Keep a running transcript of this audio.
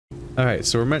Alright,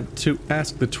 so we're meant to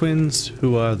ask the twins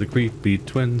who are the creepy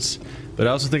twins. But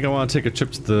I also think I want to take a trip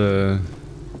to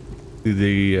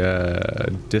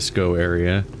the disco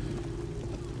area.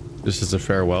 Just as a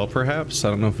farewell, perhaps?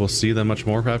 I don't know if we'll see them much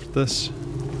more after this.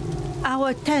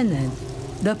 Our tenant,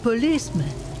 the policeman.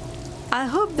 I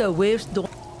hope the waves don't...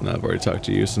 No, I've already talked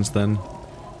to you since then.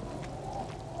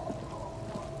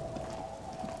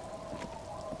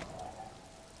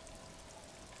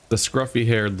 The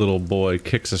scruffy-haired little boy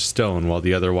kicks a stone while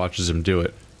the other watches him do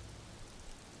it.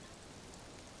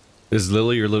 Is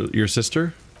Lily your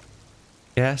sister?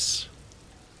 Yes.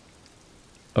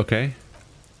 Okay.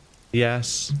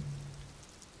 Yes.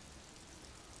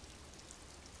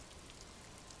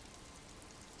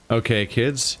 Okay,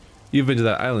 kids. You've been to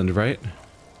that island, right?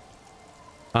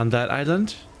 On that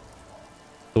island?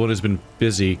 The one who's been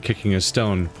busy kicking a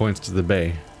stone points to the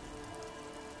bay.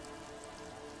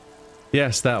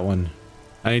 Yes, that one.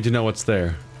 I need to know what's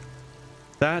there.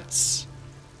 That's...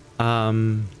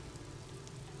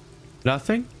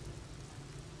 nothing?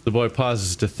 The boy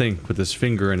pauses to think with his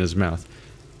finger in his mouth.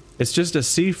 It's just a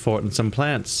sea fort and some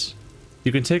plants.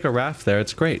 You can take a raft there,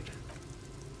 it's great.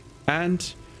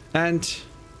 And... the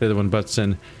other one butts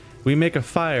in. We make a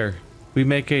fire. We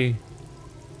make a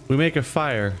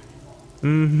fire.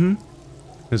 Mm-hmm.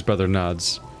 His brother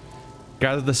nods.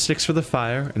 Gather the sticks for the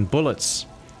fire and bullets.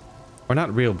 Or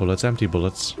not real bullets, empty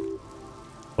bullets.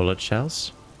 Bullet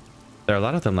shells? There are a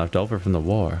lot of them left over from the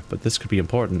war, but this could be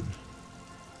important.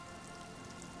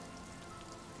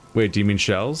 Wait, do you mean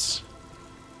shells?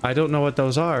 I don't know what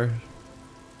those are.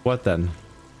 What then?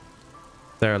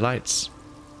 There are lights.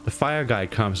 The fire guy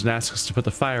comes and asks us to put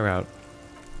the fire out.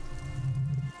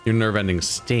 Your nerve-ending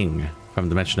sting from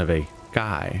the mention of a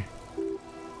guy.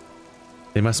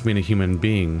 They must mean a human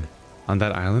being on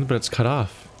that island, but it's cut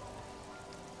off.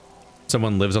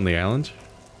 Someone lives on the island?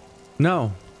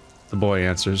 No, the boy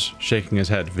answers, shaking his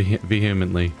head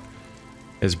vehemently.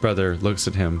 His brother looks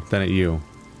at him, then at you.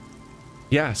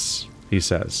 Yes, he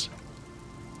says.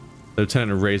 The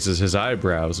lieutenant raises his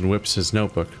eyebrows and whips his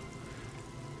notebook.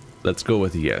 Let's go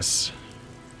with yes.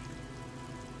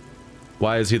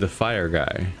 Why is he the fire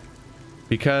guy?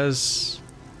 Because...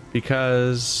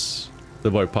 The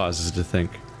boy pauses to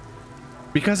think.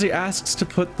 Because he asks to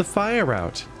put the fire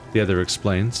out, the other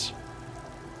explains.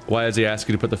 Why does he ask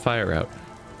you to put the fire out?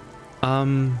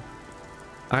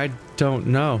 I don't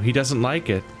know. He doesn't like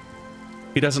it.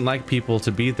 He doesn't like people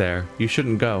to be there. You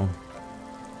shouldn't go.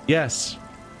 Yes,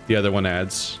 the other one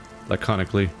adds,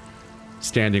 laconically,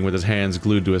 standing with his hands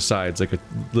glued to his sides like a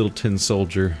little tin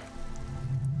soldier.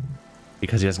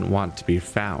 Because he doesn't want to be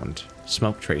found.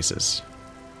 Smoke traces.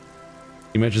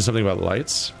 You mentioned something about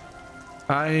lights?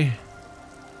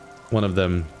 One of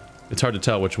them. It's hard to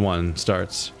tell which one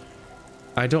starts.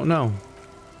 I don't know.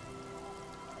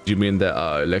 Do you mean the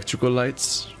electrical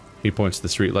lights? He points to the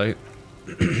street light.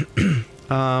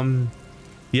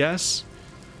 Yes?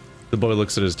 The boy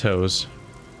looks at his toes.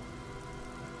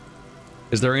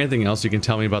 Is there anything else you can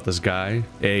tell me about this guy?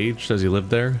 Age? Does he live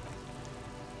there?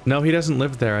 No, he doesn't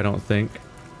live there, I don't think.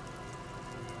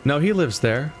 No, he lives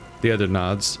there. The other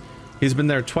nods. He's been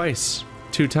there twice.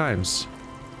 2 times.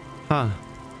 Huh.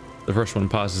 The first one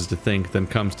pauses to think, then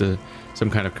comes to some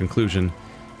kind of conclusion.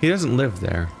 He doesn't live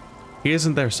there. He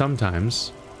isn't there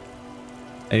sometimes.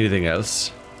 Anything else?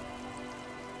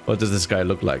 What does this guy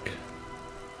look like?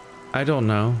 I don't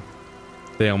know.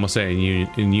 They almost say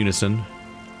in unison.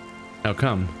 How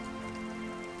come?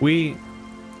 We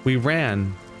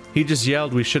ran. He just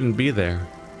yelled we shouldn't be there.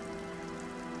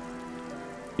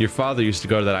 Your father used to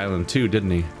go to that island too,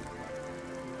 didn't he?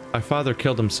 My father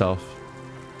killed himself.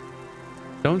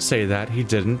 Don't say that, he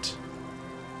didn't.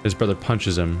 His brother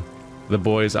punches him. The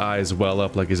boy's eyes well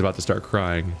up like he's about to start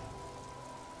crying.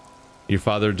 Your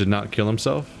father did not kill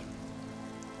himself?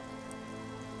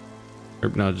 Or,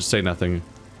 no, just say nothing.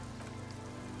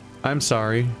 I'm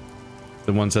sorry,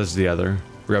 the one says to the other,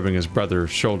 rubbing his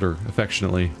brother's shoulder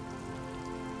affectionately.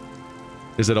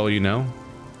 Is that all you know?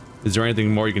 Is there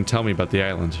anything more you can tell me about the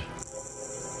island?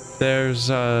 There's,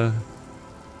 the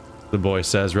boy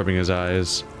says, rubbing his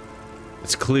eyes.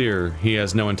 It's clear he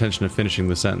has no intention of finishing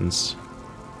the sentence.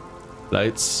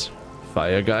 Lights?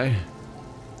 Fire guy?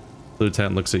 The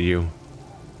lieutenant looks at you.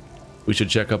 We should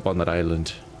check up on that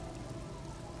island.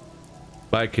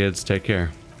 Bye, kids. Take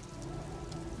care.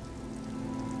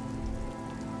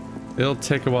 It'll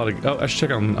take a while to... Oh, I should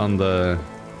check on the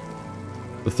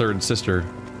third sister.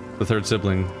 The third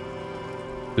sibling.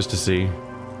 Just to see.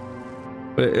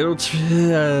 But it'll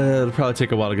probably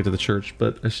take a while to get to the church,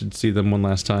 but I should see them one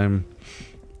last time.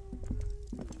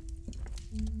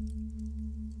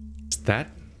 Is that?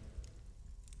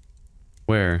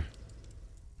 Where?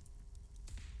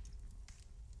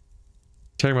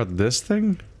 Talking about this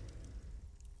thing?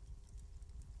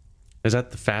 Is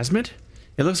that the phasmid?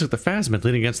 It looks like the phasmid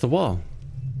leaning against the wall.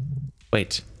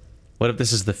 Wait, what if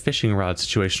this is the fishing rod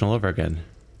situation all over again?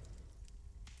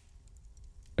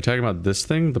 Are you talking about this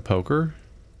thing? The poker?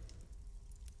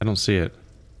 I don't see it.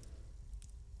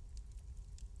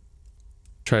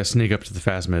 Try to sneak up to the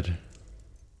phasmid.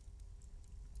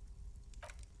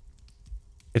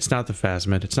 It's not the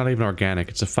phasmid. It's not even organic.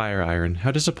 It's a fire iron.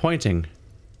 How disappointing.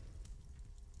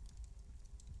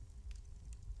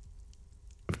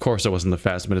 Of course it wasn't the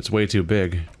phasmid. It's way too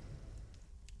big.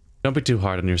 Don't be too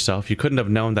hard on yourself. You couldn't have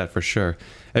known that for sure.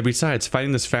 And besides,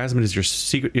 finding this phasmid is your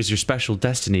secret, is your special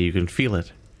destiny. You can feel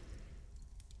it.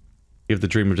 Give the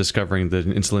dream of discovering the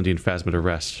Insulindian phasmid a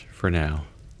rest for now.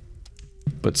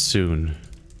 But soon.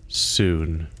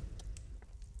 Soon.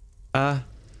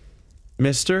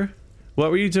 Mister? What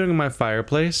were you doing in my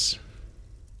fireplace?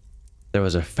 There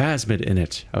was a phasmid in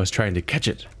it. I was trying to catch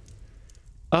it.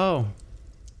 Oh.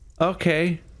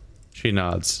 Okay. She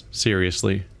nods,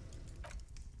 seriously.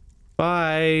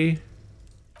 Bye.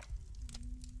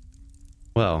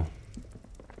 Well.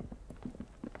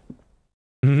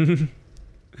 We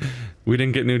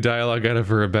didn't get new dialogue out of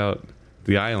her about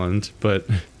the island, but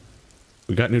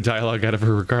we got new dialogue out of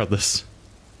her regardless.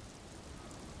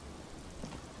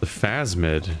 The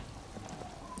phasmid.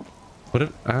 What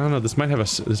if, I don't know, this might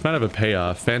have a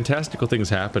payoff. Fantastical things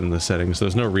happen in this setting, so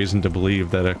there's no reason to believe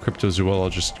that a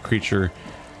cryptozoologist creature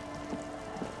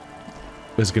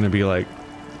is gonna be like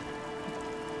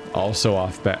also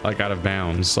off like out of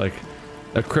bounds. Like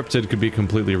a cryptid could be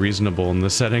completely reasonable in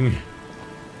this setting.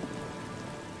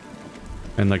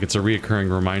 And like it's a reoccurring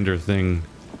reminder thing.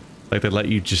 Like they let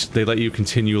you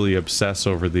continually obsess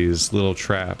over these little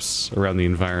traps around the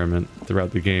environment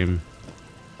throughout the game.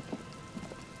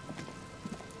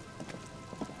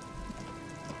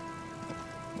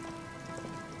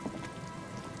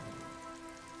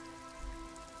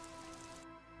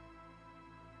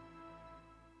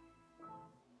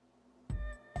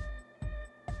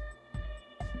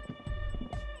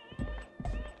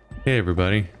 Hey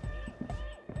everybody.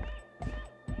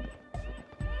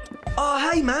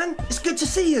 Oh hey man, it's good to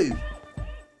see you.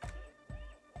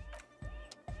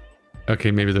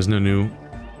 Okay, maybe there's no new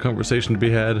conversation to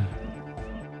be had.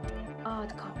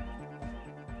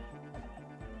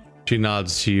 She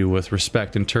nods to you with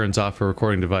respect and turns off her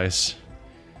recording device.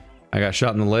 I got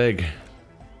shot in the leg.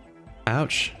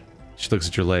 Ouch. She looks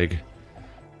at your leg.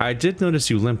 I did notice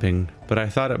you limping, but I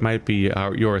thought it might be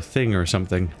your thing or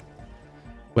something.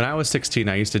 When I was 16,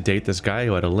 I used to date this guy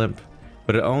who had a limp,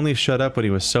 but it only shut up when he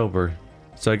was sober.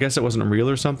 So I guess it wasn't real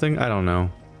or something? I don't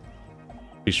know.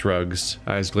 He shrugs,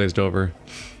 eyes glazed over.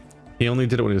 He only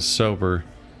did it when he was sober.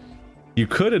 You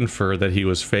could infer that he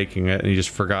was faking it and he just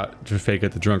forgot to fake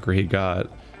it the drunker he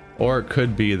got. Or it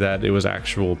could be that it was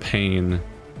actual pain,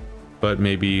 but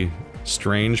maybe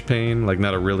strange pain, like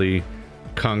not a really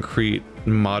concrete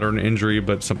modern injury,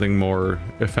 but something more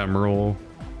ephemeral.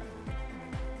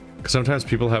 Sometimes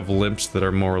people have limps that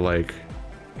are more like,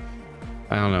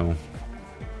 I don't know,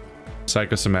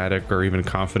 psychosomatic or even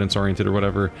confidence oriented or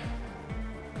whatever.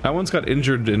 I once got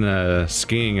injured in a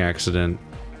skiing accident,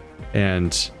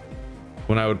 and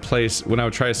when I would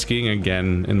try skiing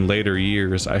again in later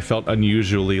years, I felt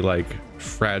unusually like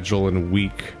fragile and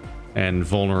weak and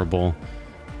vulnerable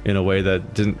in a way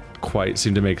that didn't quite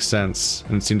seem to make sense,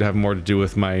 and it seemed to have more to do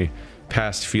with my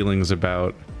past feelings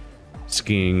about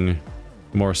skiing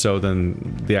more so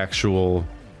than the actual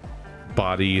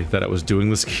body that I was doing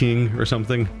the skiing or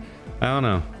something. I don't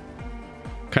know.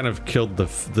 Kind of killed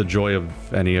the joy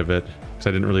of any of it, because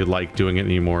I didn't really like doing it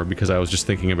anymore because I was just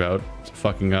thinking about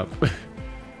fucking up.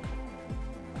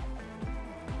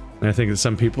 And I think that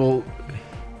some people,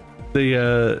 they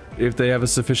if they have a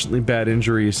sufficiently bad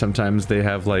injury, sometimes they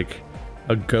have like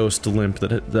a ghost limp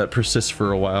that persists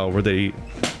for a while, where they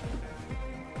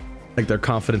like their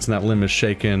confidence in that limb is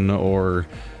shaken, or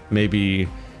maybe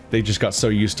they just got so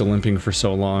used to limping for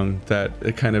so long that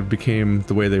it kind of became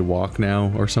the way they walk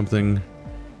now or something,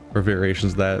 or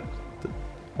variations of that,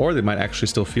 or they might actually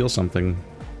still feel something.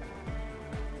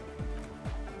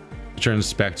 It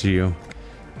turns back to you.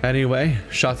 Anyway,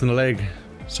 shot in the leg.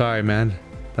 Sorry, man.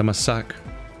 That must suck.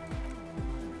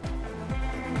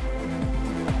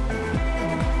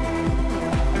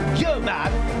 Yo,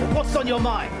 man, what's on your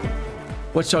mind?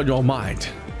 What's on your mind?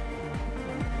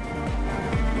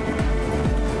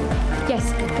 Yes,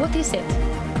 what is it?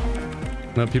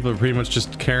 No, people are pretty much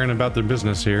just caring about their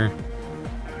business here.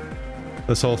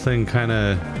 This whole thing kind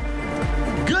of...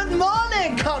 Good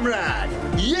morning, comrade!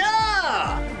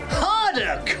 Yeah!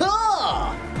 Harder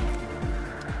car!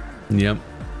 Yep.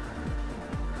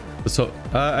 So,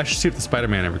 I should see if the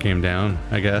Spider-Man ever came down,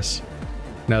 I guess.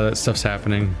 Now that stuff's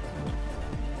happening.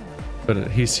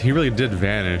 But he really did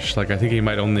vanish. Like, I think he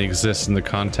might only exist in the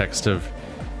context of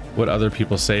what other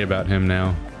people say about him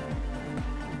now.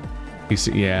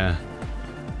 Yeah.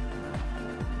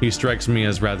 He strikes me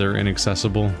as rather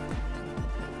inaccessible.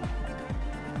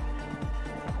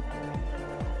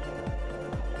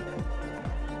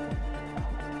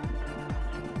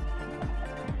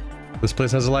 This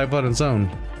place has a life on its own.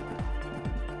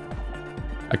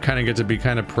 I kind of get to be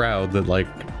kind of proud that, like,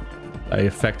 I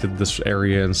affected this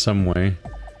area in some way.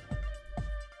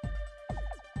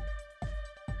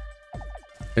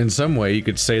 In some way, you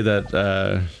could say that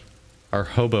our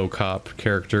hobo cop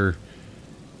character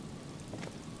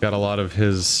got a lot of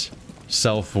his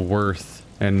self-worth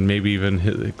and maybe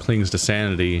even clings to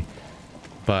sanity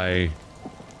by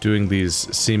doing these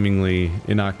seemingly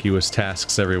innocuous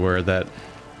tasks everywhere that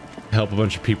help a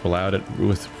bunch of people out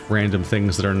with random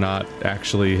things that are not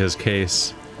actually his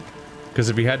case. Because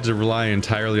if he had to rely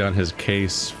entirely on his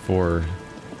case for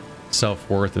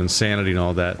self-worth and sanity and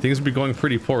all that, things would be going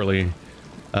pretty poorly.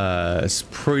 It's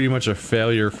pretty much a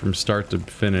failure from start to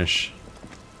finish.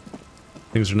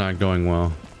 Things are not going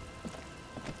well.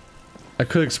 I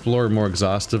could explore more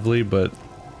exhaustively, but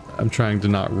I'm trying to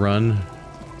not run,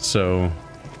 so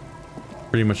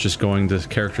pretty much just going to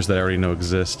characters that I already know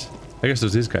exist. I guess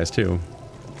there's these guys too.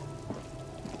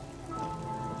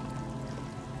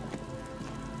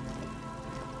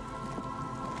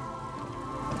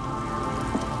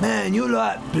 Man, you're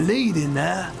like bleeding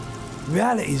now.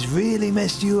 Reality's really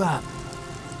messed you up.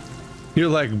 You're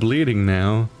like bleeding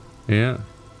now. Yeah.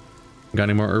 Got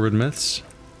any more urban myths?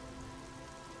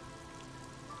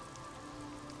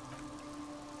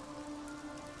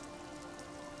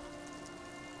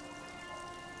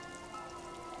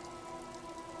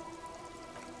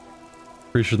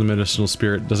 Pretty sure the medicinal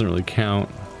spirit doesn't really count.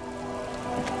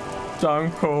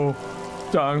 Danko.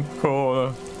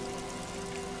 Danko.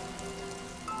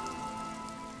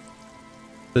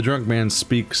 The drunk man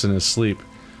speaks in his sleep.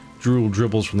 Drool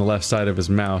dribbles from the left side of his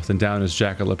mouth and down his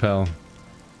jacket lapel.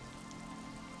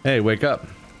 Hey, wake up.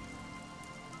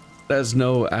 There's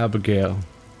no Abigail.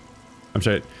 I'm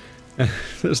sorry.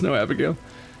 There's no Abigail.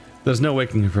 There's no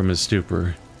waking him from his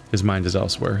stupor. His mind is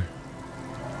elsewhere.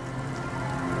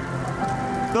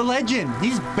 The legend!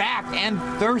 He's back and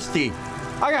thirsty.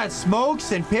 I got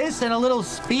smokes and piss and a little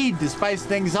speed to spice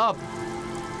things up.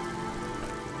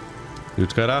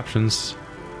 Dude's got options.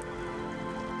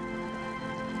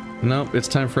 Nope, it's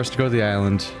time for us to go to the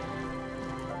island.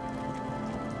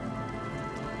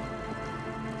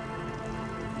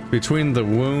 Between the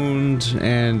wound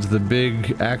and the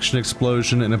big action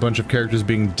explosion and a bunch of characters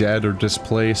being dead or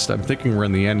displaced, I'm thinking we're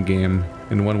in the end game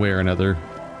in one way or another.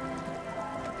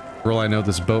 For all I know,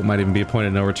 this boat might even be a point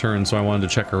of no return, so I wanted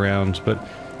to check around, but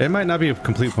it might not be a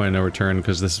complete point of no return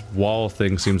because this wall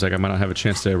thing seems like I might not have a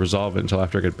chance to resolve it until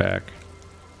after I get back.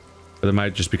 But it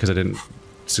might just because I didn't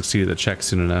succeed at the check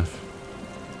soon enough.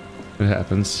 It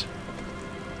happens.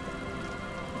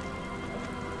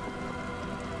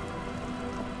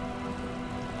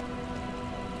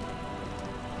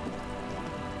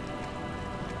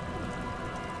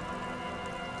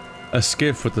 A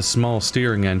skiff with a small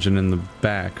steering engine in the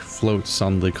back floats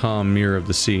on the calm mirror of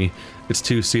the sea. Its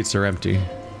 2 seats are empty.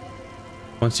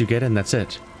 Once you get in, that's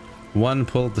it. One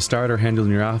pull at the starter handle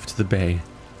and you're off to the bay.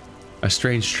 A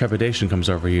strange trepidation comes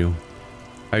over you.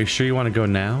 Are you sure you want to go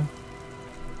now?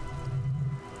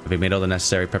 Have you made all the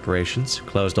necessary preparations?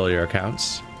 Closed all your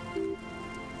accounts?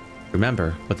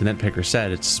 Remember what the nitpicker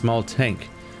said, it's a small tank.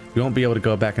 You won't be able to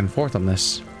go back and forth on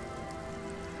this.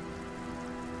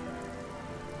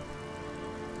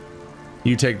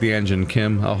 You take the engine,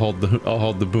 Kim. I'll hold the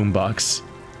boombox.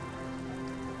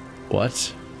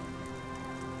 What?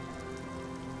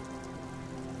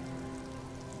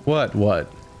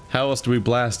 What? How else do we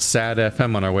blast Sad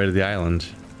FM on our way to the island?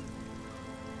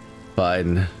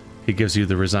 Fine. He gives you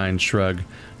the resigned shrug.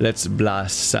 Let's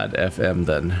blast Sad FM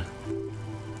then.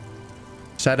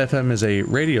 Sad FM is a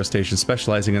radio station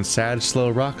specializing in sad, slow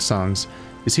rock songs.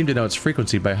 You seem to know its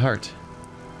frequency by heart.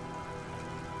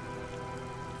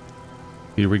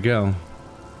 Here we go.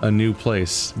 A new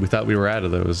place. We thought we were out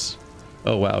of those.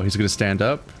 Oh wow, he's gonna stand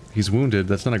up? He's wounded.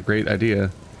 That's not a great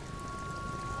idea.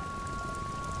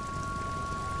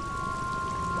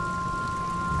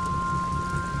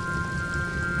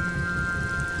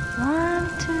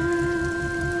 Want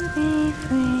to be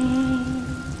free.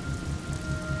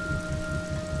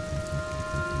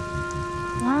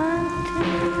 Want to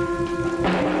be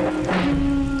free.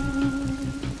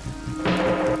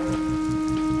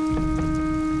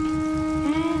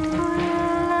 It will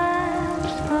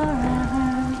last forever.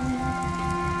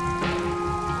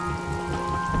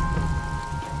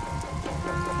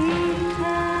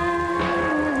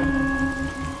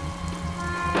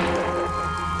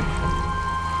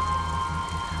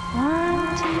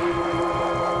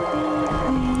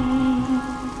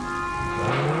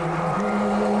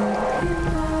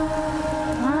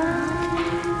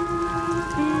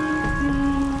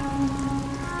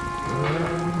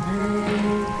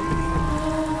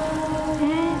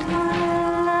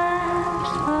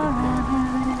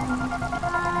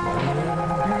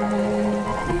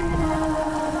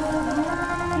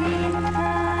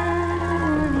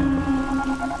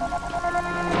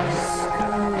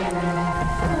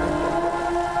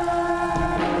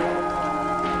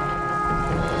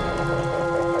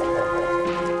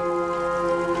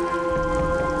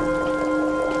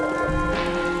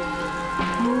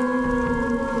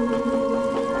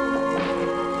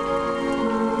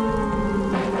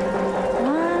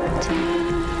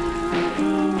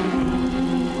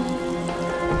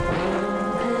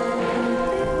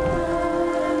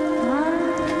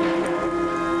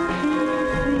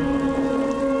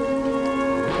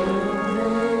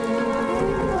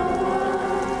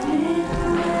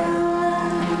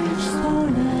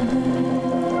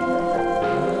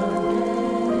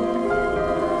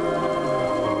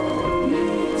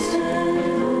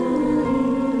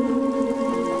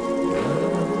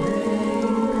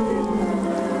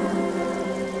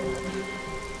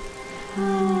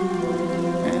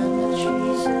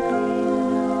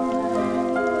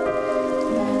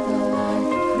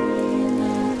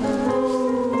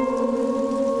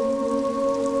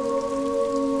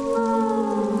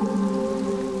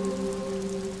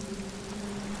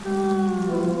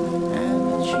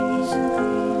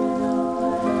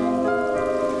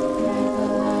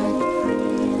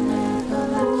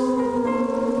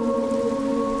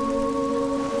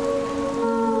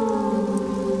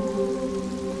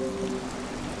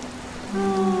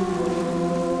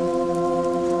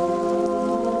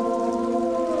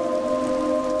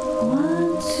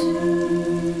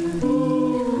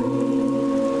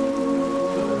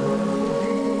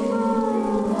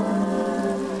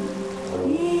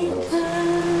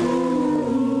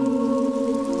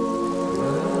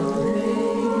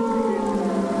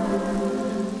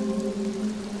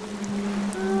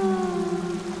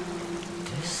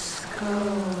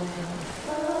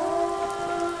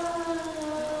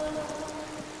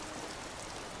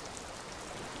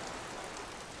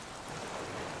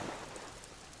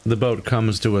 The boat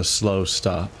comes to a slow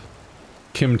stop.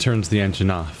 Kim turns the engine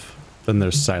off. Then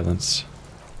there's silence.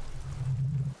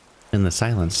 In the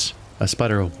silence, a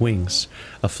sputter of wings.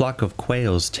 A flock of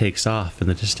quails takes off in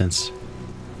the distance.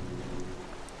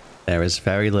 There is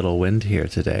very little wind here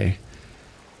today.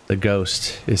 The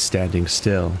ghost is standing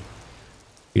still.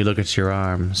 You look at your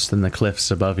arms, then the cliffs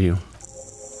above you.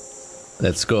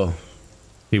 Let's go,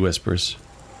 he whispers.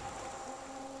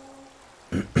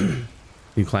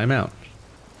 You climb out.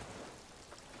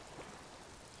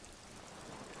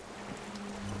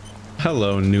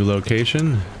 Hello, new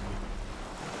location.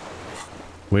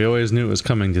 We always knew it was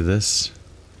coming to this.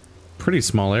 Pretty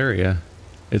small area.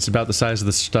 It's about the size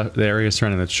of the area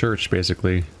surrounding the church,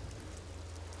 basically.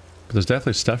 But there's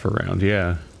definitely stuff around,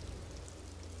 yeah.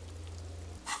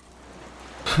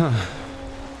 Huh.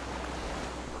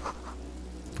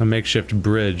 A makeshift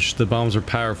bridge. The bombs are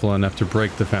powerful enough to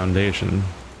break the foundation.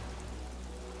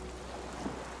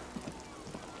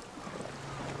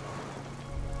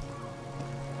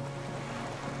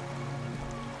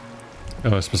 Oh,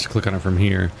 I was supposed to click on it from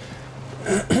here.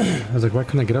 I was like, why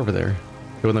couldn't I get over there?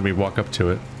 It wouldn't let me walk up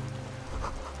to it.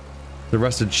 The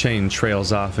rusted chain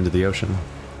trails off into the ocean.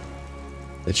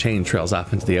 The chain trails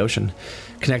off into the ocean,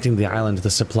 connecting the island to the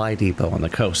supply depot on the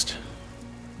coast.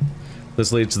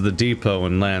 This leads to the depot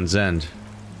in Land's End.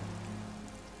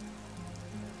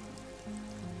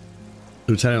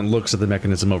 Lieutenant looks at the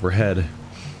mechanism overhead.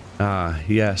 Ah,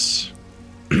 yes.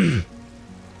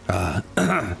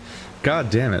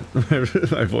 God damn it.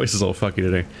 My voice is all fucky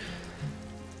today.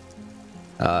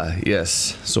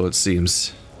 Yes, so it seems.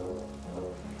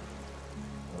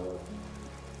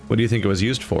 What do you think it was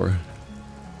used for?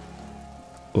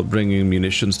 Well, bringing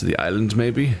munitions to the island,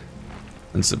 maybe?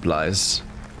 And supplies.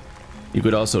 You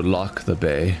could also lock the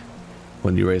bay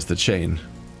when you raise the chain.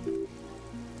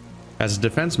 As a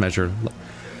defense measure...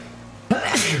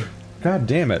 God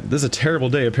damn it. This is a terrible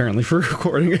day, apparently, for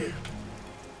recording.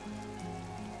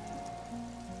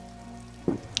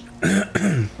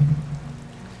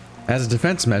 As a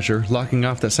defense measure, locking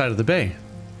off that side of the bay.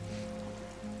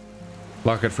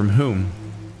 Lock it from whom?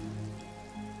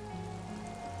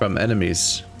 From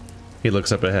enemies. He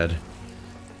looks up ahead.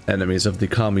 Enemies of the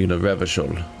commune of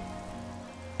Revachol.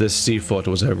 This sea fort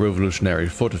was a revolutionary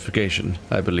fortification,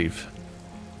 I believe.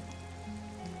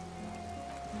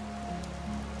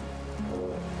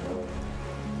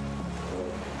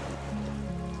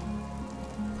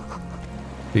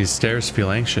 These stairs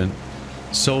feel ancient.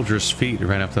 Soldiers' feet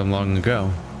ran up them long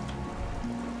ago.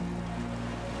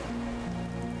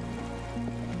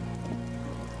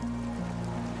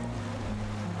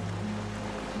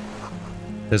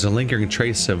 There's a lingering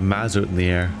trace of mazout in the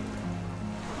air.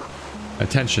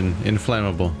 Attention,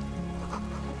 inflammable.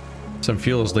 Some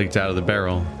fuel is leaked out of the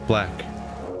barrel. Black.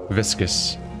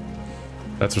 Viscous.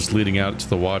 That's what's leading out to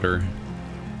the water.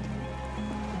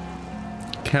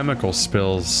 Chemical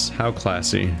spills. How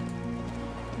classy.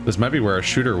 This might be where a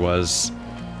shooter was.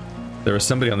 There was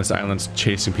somebody on this island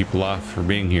chasing people off for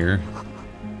being here.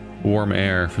 Warm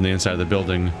air from the inside of the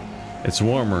building. It's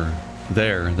warmer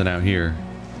there than out here.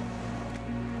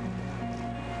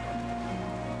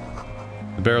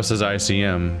 The barrel says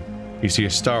ICM. You see a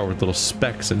star with little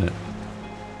specks in it.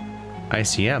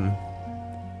 ICM?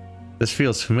 This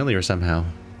feels familiar somehow.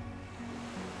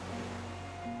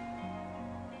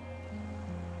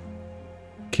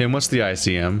 Kim, what's the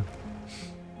ICM?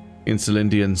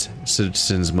 Insulindians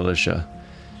Citizens Militia.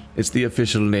 It's the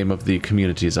official name of the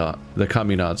community's the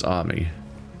Communard's army.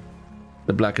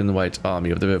 The black and white army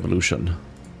of the revolution.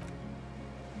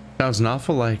 Sounds an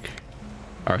awful like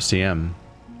RCM.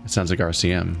 It sounds like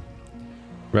RCM.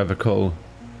 Revachol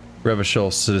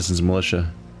Citizens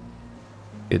Militia.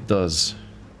 It does.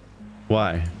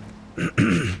 Why?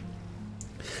 The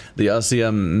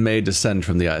RCM may descend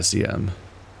from the ICM.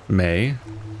 May?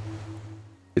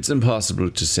 It's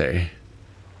impossible to say.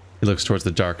 He looks towards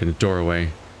the darkened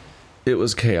doorway. It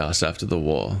was chaos after the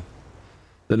war.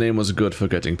 The name was good for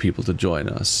getting people to join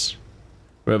us.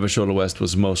 Revachol West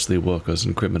was mostly workers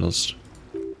and criminals.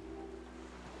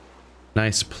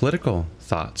 Nice political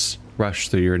thoughts rush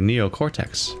through your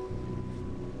neocortex.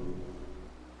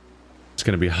 It's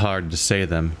gonna be hard to say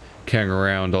them. Carrying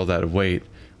around all that weight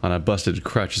on a busted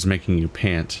crutch is making you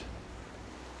pant.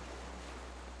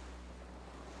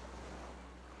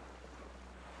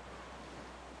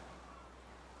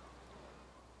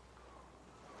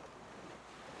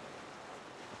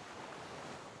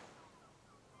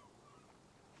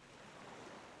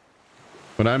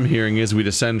 What I'm hearing is we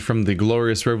descend from the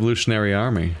glorious revolutionary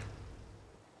army.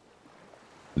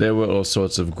 There were all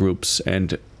sorts of groups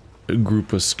and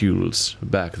groupuscules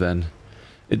back then.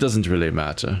 It doesn't really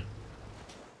matter.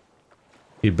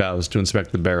 He bows to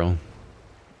inspect the barrel.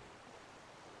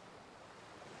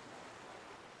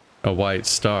 A white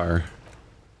star.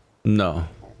 No.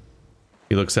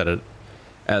 He looks at it.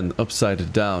 An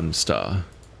upside down star.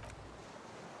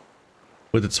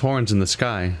 With its horns in the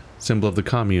sky, symbol of the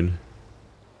commune.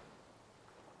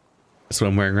 That's what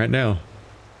I'm wearing right now.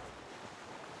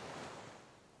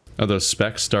 Are those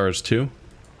speck stars too?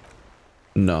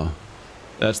 No.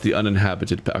 That's the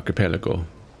uninhabited archipelago.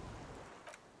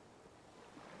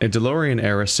 A DeLorean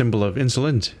era symbol of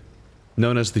insolent,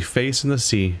 known as the face in the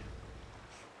sea.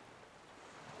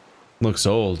 Looks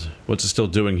old. What's it still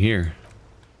doing here?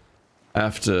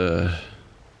 After,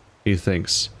 he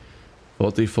thinks,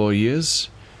 44 years?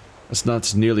 That's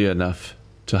not nearly enough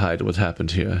to hide what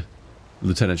happened here,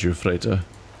 Lieutenant Ufreiter.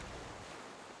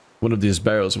 One of these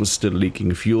barrels was still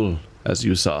leaking fuel, as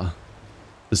you saw.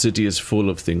 The city is full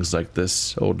of things like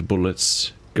this. Old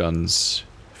bullets, guns,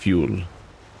 fuel.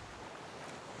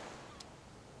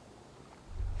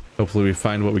 Hopefully we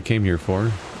find what we came here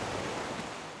for.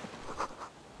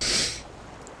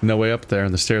 No way up there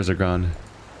and the stairs are gone.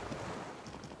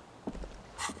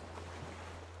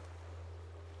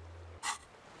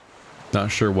 Not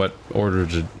sure what order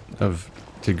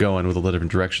to go in with all the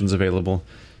different directions available.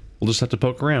 We'll just have to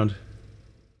poke around.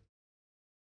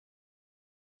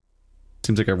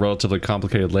 Seems like a relatively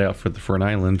complicated layout for an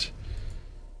island.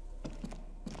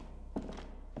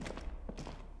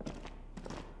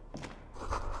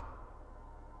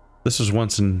 This was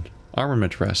once an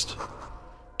armament rest.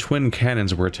 Twin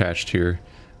cannons were attached here.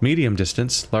 Medium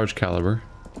distance, large caliber.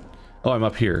 Oh, I'm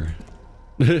up here.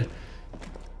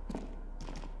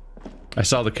 I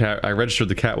saw the cat. I registered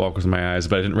the catwalk with my eyes,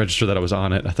 but I didn't register that I was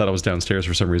on it. I thought I was downstairs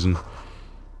for some reason.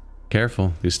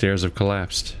 Careful, these stairs have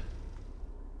collapsed.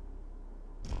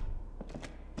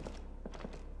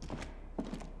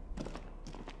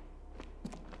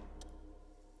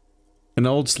 An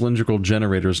old cylindrical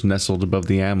generator is nestled above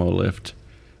the ammo lift,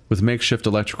 with makeshift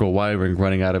electrical wiring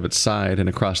running out of its side and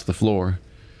across the floor.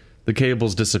 The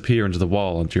cables disappear into the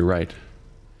wall on your right.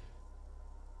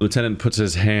 The lieutenant puts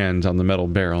his hand on the metal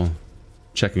barrel,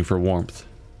 checking for warmth.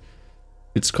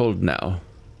 It's cold now,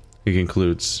 he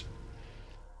concludes,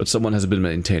 but someone has been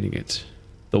maintaining it.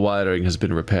 The wiring has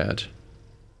been repaired.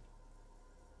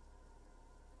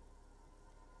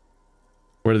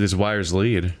 Where do these wires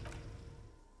lead?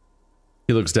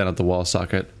 He looks down at the wall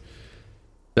socket.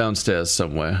 Downstairs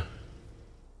somewhere.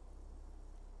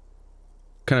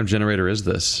 What kind of generator is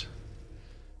this?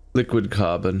 Liquid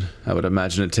carbon. I would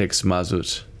imagine it takes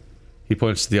mazout. He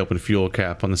points to the open fuel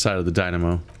cap on the side of the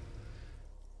dynamo.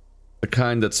 The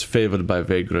kind that's favored by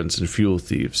vagrants and fuel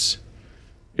thieves.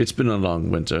 It's been a long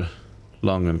winter.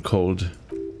 Long and cold.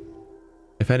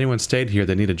 If anyone stayed here,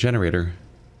 they need a generator.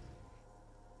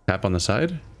 Tap on the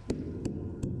side?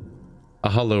 A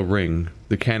hollow ring.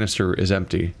 The canister is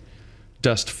empty.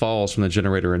 Dust falls from the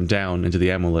generator and down into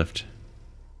the ammo lift.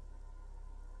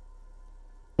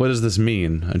 What does this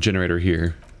mean, a generator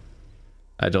here?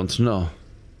 I don't know.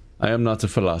 I am not a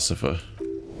philosopher.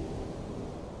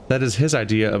 That is his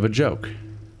idea of a joke.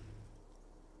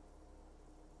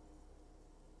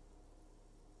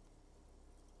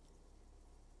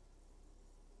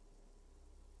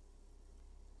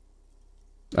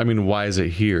 I mean, why is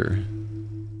it here?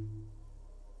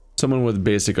 Someone with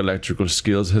basic electrical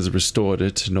skills has restored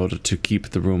it in order to keep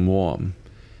the room warm.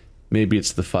 Maybe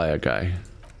it's the fire guy.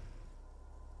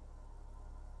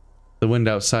 The wind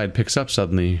outside picks up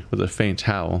suddenly with a faint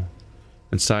howl.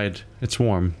 Inside, it's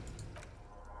warm.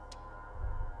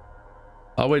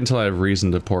 I'll wait until I have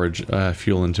reason to pour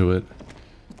fuel into it.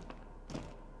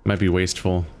 Might be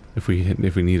wasteful if we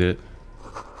need it.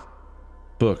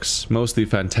 Books, mostly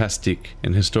fantastic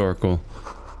and historical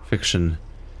fiction.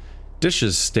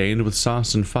 Dishes stained with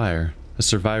sauce and fire. A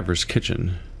survivor's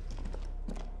kitchen.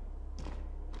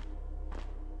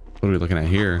 What are we looking at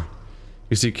here?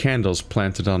 You see candles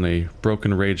planted on a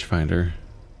broken rage finder.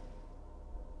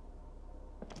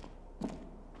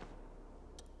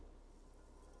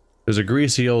 There's a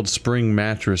greasy old spring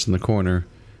mattress in the corner,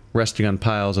 resting on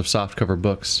piles of softcover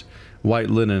books.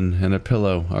 White linen and a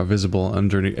pillow are visible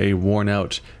under a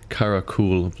worn-out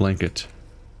karaoke blanket.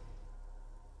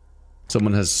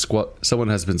 Someone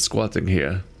has been squatting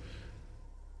here.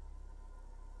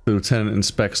 The lieutenant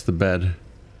inspects the bed.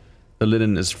 The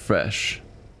linen is fresh,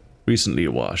 recently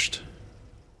washed.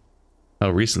 Oh,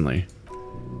 recently.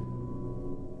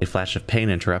 A flash of pain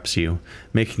interrupts you,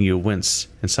 making you wince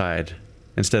inside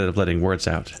instead of letting words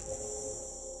out.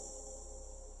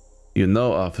 You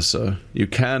know, officer, you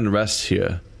can rest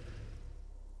here.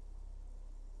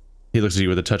 He looks at you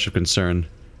with a touch of concern.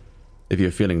 If you're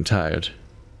feeling tired,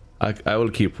 I will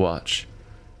keep watch.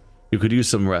 You could use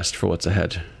some rest for what's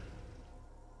ahead.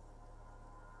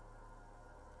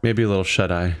 Maybe a little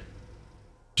shut-eye.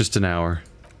 Just an hour.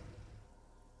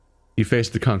 You face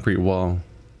the concrete wall.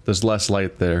 There's less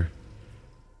light there.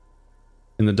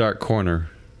 In the dark corner,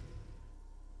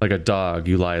 like a dog,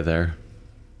 you lie there.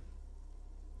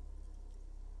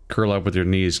 Curl up with your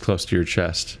knees close to your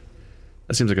chest.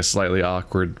 That seems like a slightly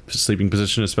awkward sleeping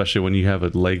position, especially when you have a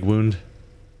leg wound.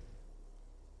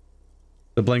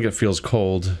 The blanket feels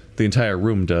cold. The entire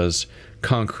room does.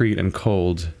 Concrete and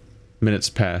cold. Minutes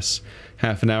pass.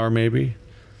 Half an hour, maybe?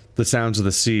 The sounds of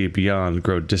the sea beyond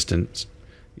grow distant.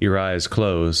 Your eyes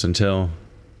close until...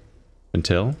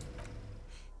 Until?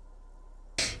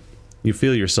 You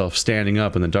feel yourself standing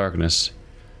up in the darkness,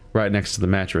 right next to the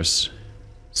mattress.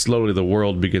 Slowly the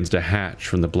world begins to hatch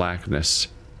from the blackness.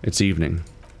 It's evening.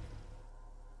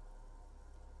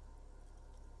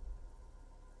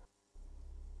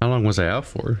 How long was I out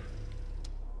for?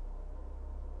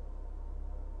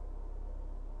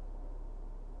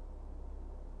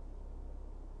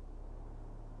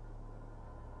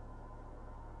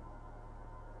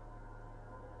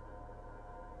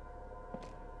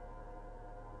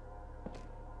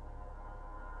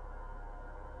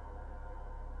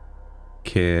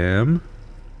 Kim?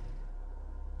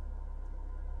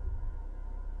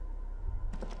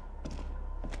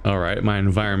 Alright, my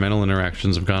environmental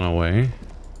interactions have gone away.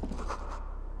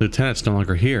 Lieutenant's no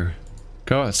longer here.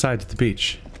 Go outside to the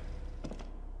beach.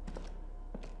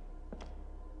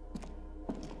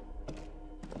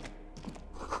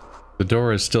 The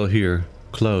door is still here,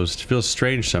 closed. Feels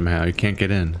strange somehow, you can't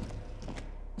get in.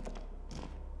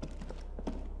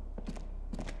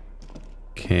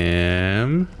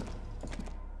 Kim?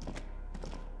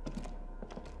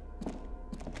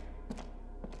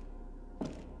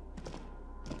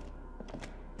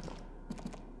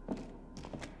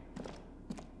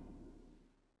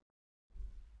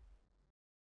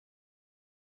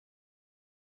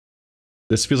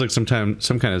 This feels like some kind of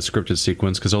scripted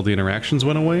sequence because all the interactions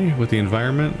went away with the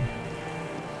environment.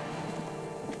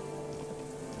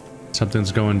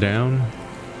 Something's going down.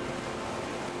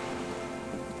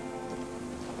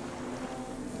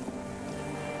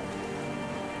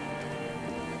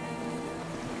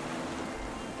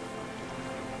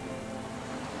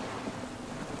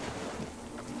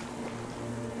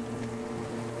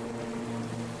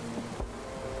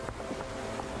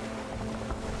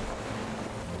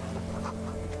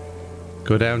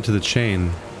 Go down to the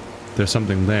chain. There's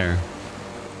something there.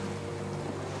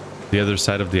 The other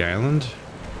side of the island?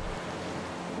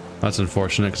 That's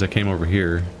unfortunate because I came over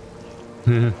here.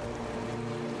 I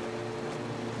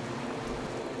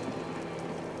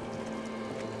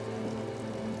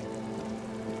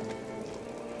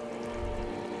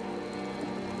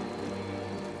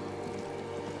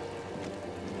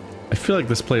feel like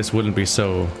this place wouldn't be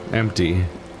so empty.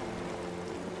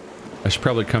 I should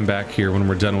probably come back here when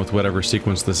we're done with whatever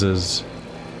sequence this is.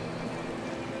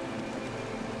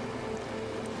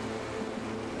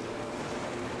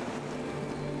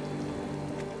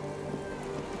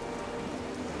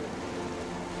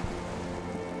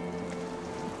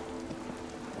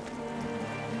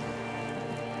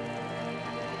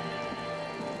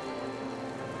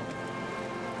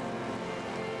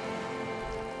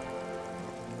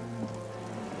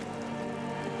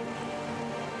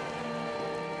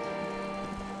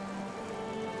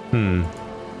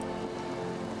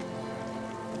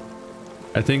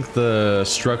 I think the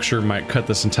structure might cut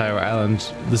this entire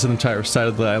island, this entire side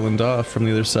of the island off from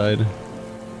the other side.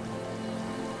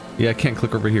 Yeah, I can't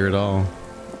click over here at all.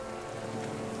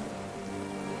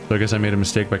 So I guess I made a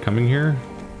mistake by coming here?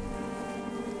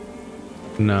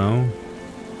 No.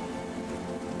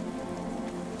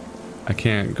 I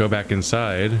can't go back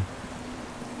inside.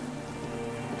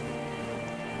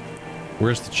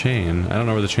 Where's the chain? I don't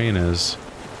know where the chain is.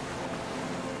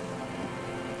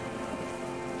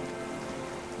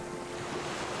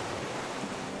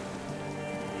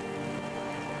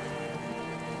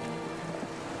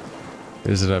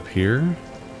 Is it up here?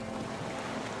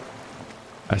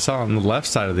 I saw it on the left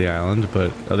side of the island,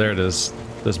 but... Oh, there it is.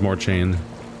 There's more chain.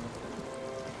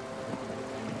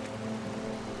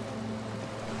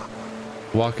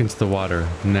 Walk into the water,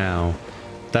 now.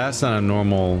 That's not a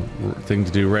normal thing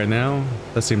to do right now.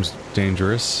 That seems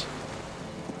dangerous.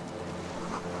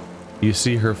 You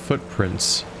see her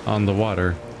footprints on the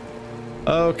water.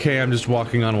 Okay, I'm just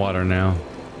walking on water now.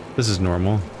 This is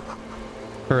normal.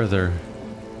 Further.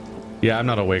 Yeah, I'm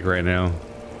not awake right now.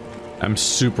 I'm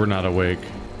super not awake.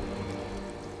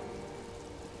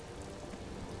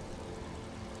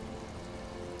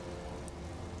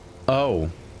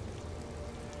 Oh.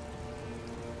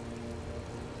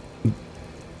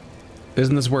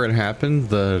 Isn't this where it happened?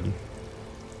 The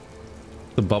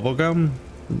bubblegum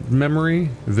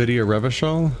memory? Vidya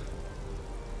Revachol?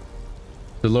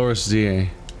 Dolores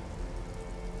Die.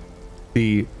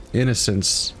 The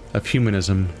innocence of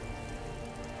humanism.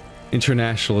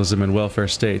 Internationalism and welfare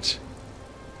state.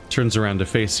 Turns around to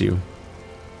face you.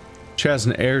 She has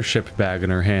an airship bag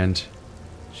in her hand.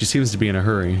 She seems to be in a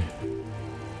hurry.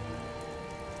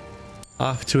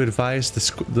 Off to advise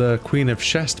the Queen of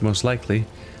Shest, most likely.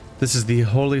 This is the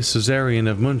Holy Suzerain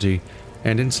of Mundi,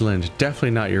 and Insolent,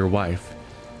 definitely not your wife.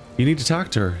 You need to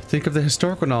talk to her. Think of the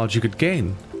historical knowledge you could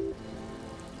gain.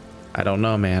 I don't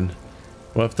know, man.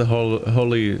 What if the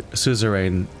Holy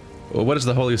Suzerain... What is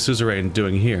the Holy Suzerain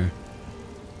doing here?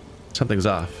 Something's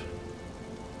off.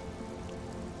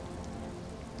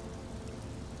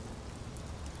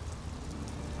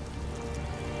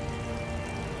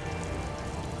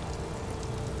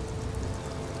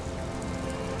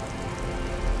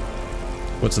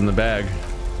 What's in the bag?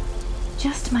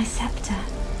 Just my scepter,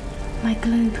 my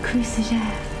globe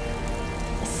crucigère,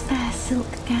 a spare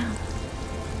silk gown,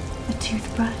 a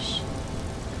toothbrush,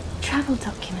 travel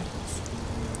documents,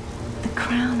 the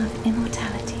crown of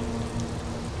immortality.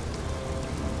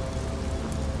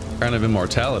 Crown of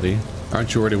immortality?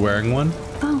 Aren't you already wearing one?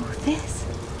 Oh, this.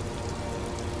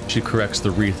 She corrects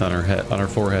the wreath on her head, on her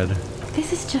forehead.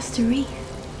 This is just a wreath.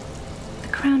 The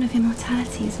crown of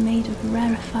immortality is made of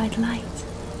rarefied light,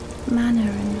 mana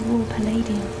and raw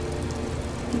palladium.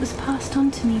 It was passed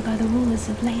on to me by the rulers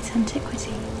of late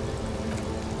antiquity.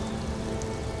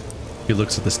 He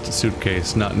looks at the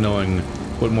suitcase, not knowing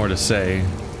what more to say,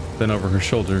 then over her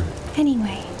shoulder.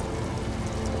 Anyway.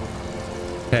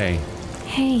 Hey.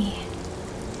 Hey.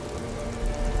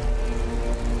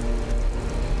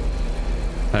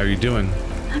 How are you doing?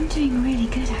 I'm doing really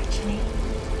good, actually.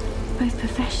 Both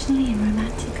professionally and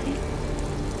romantically.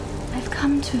 I've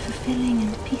come to a fulfilling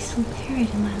and peaceful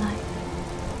period in my life.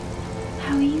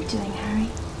 How are you doing, Harry?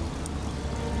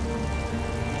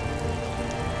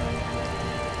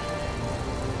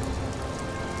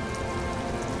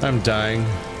 I'm dying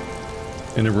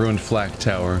in a ruined flak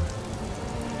tower.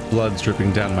 Blood's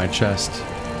dripping down my chest.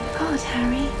 God,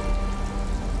 Harry.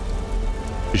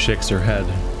 She shakes her head,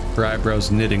 her eyebrows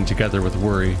knitting together with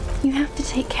worry. You have to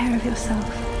take care of yourself.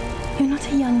 You're not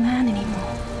a young man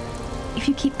anymore. If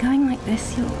you keep going like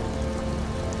this, you'll...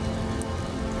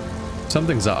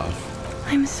 Something's off.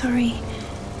 I'm sorry.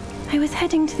 I was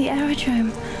heading to the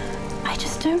aerodrome. I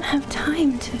just don't have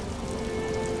time to...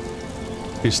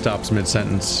 She stops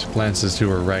mid-sentence, glances to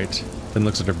her right, then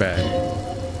looks at her bag.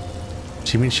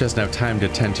 She means she doesn't have time to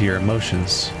tend to your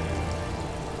emotions.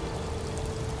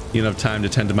 You don't have time to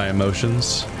tend to my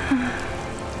emotions?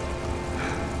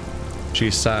 She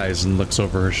sighs and looks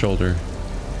over her shoulder.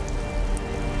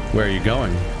 Where are you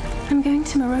going? I'm going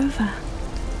to Morova.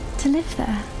 To live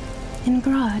there. In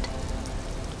Grad.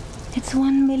 It's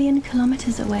 1 million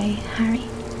kilometers away, Harry.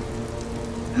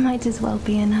 Might as well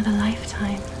be another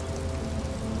lifetime.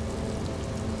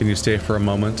 Can you stay for a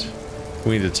moment?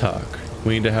 We need to talk.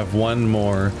 We need to have one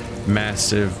more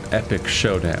massive, epic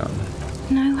showdown.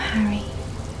 No, Harry.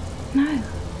 No.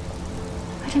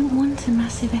 I don't want a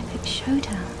massive, epic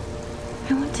showdown.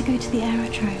 I want to go to the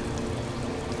aerodrome.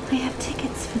 I have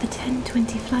tickets for the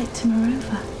 10:20 flight to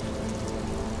Morova.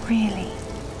 Really.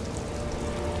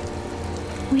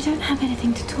 We don't have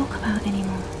anything to talk about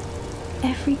anymore.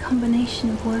 Every combination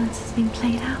of words has been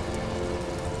played out.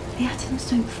 The atoms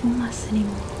don't form us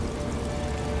anymore.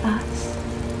 Us,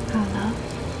 our love,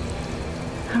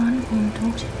 our unborn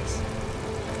daughters.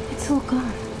 It's all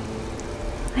gone.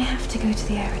 I have to go to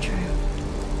the aerodrome.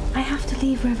 I have to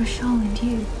leave Revachol and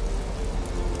you.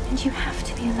 And you have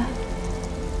to be alone.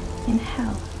 In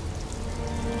hell.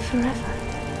 Forever.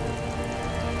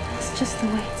 That's just the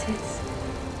way it is.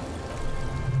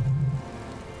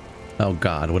 Oh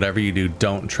God, whatever you do,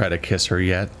 don't try to kiss her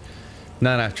yet.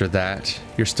 Not after that.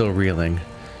 You're still reeling.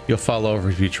 You'll fall over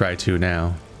if you try to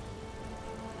now.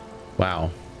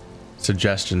 Wow.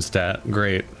 Suggestion stat.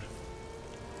 Great.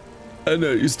 I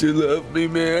know you still love me,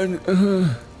 man.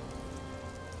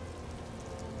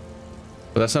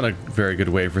 But that's not a very good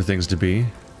way for things to be.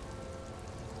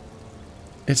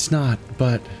 It's not,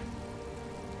 but...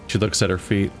 She looks at her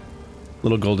feet.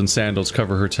 Little golden sandals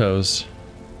cover her toes.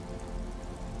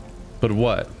 But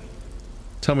what?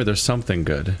 Tell me there's something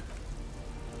good.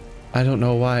 I don't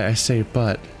know why I say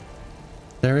but.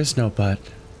 There is no but.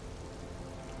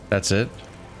 That's it?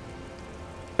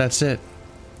 That's it.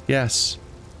 Yes.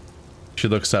 She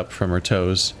looks up from her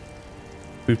toes.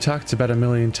 We've talked about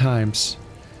 1,000,000 times.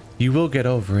 You will get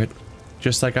over it,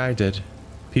 just like I did.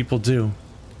 People do.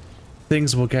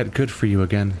 Things will get good for you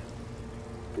again.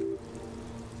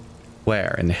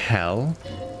 Where? In hell?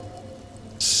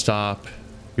 Stop.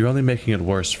 You're only making it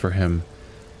worse for him.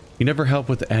 You never help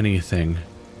with anything.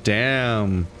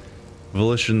 Damn.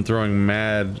 Volition throwing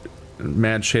mad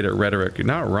shade at rhetoric. You're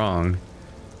not wrong.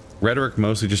 Rhetoric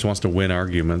mostly just wants to win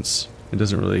arguments. It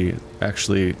doesn't really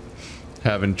actually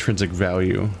have intrinsic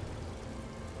value.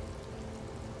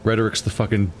 Rhetoric's the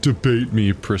fucking debate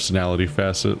me personality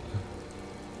facet.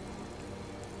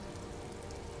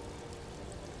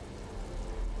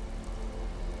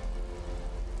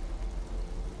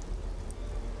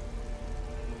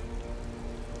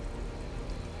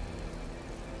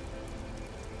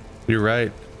 You're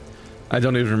right. I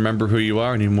don't even remember who you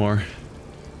are anymore.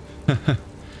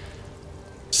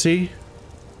 See?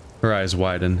 Her eyes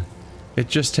widen. It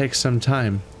just takes some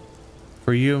time.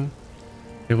 For you,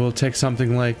 it will take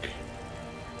something like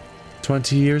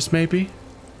 20 years, maybe?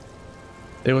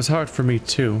 It was hard for me,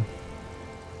 too.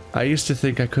 I used to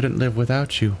think I couldn't live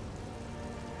without you.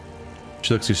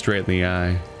 She looks you straight in the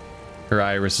eye. Her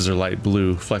irises are light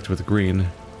blue, flecked with green.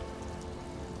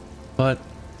 But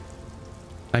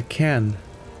I can.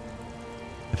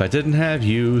 If I didn't have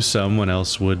you, someone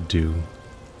else would do.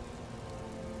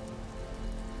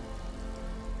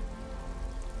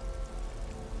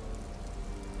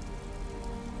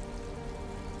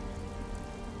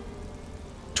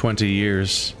 "20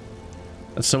 years.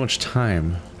 That's so much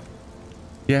time."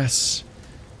 Yes.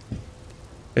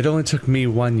 It only took me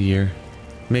 1 year.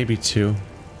 Maybe 2.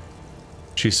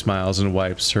 She smiles and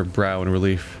wipes her brow in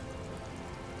relief.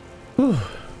 Whew.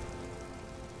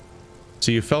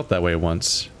 So you felt that way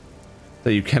once?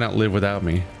 That you cannot live without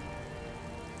me?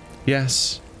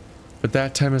 Yes. But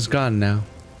that time is gone now.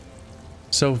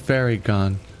 So very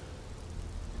gone.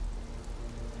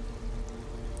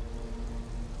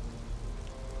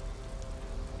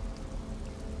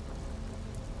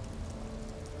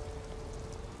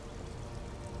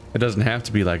 It doesn't have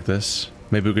to be like this.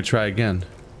 Maybe we could try again.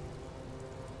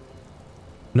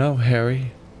 No,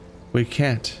 Harry. We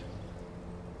can't.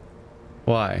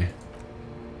 Why?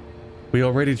 We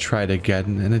already tried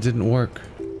again, and it didn't work.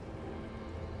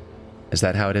 Is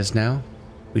that how it is now?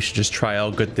 We should just try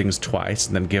all good things twice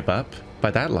and then give up? By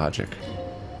that logic.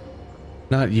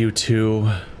 Not you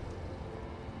two.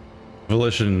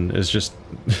 Volition is just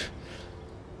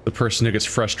the person who gets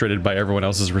frustrated by everyone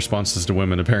else's responses to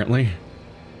women, apparently.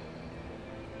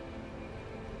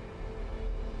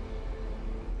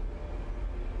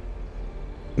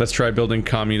 Let's try building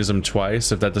communism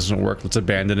twice. If that doesn't work, let's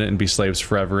abandon it and be slaves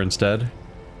forever instead.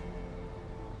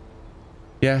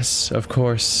 Yes, of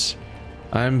course.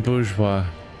 I'm bourgeois.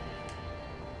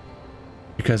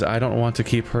 Because I don't want to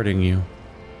keep hurting you.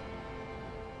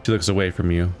 She looks away from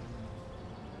you.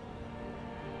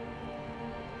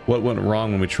 What went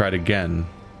wrong when we tried again?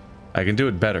 I can do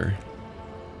it better.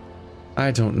 I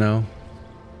don't know.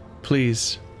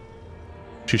 Please.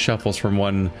 She shuffles from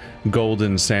one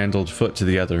golden sandaled foot to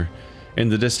the other. In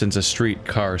the distance, a street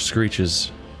car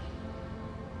screeches.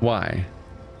 Why?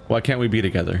 Why can't we be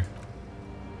together?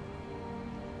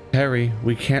 Harry,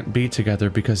 we can't be together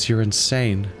because you're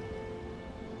insane.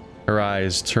 Her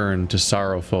eyes turn to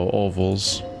sorrowful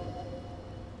ovals.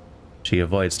 She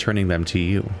avoids turning them to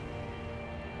you.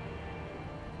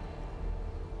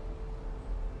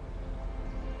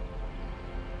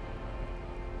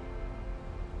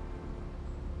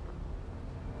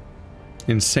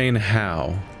 Insane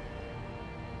how?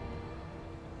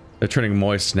 They're turning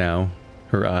moist now,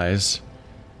 her eyes.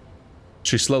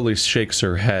 She slowly shakes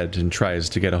her head and tries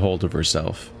to get a hold of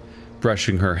herself,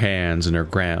 brushing her hands in her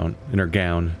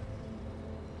gown.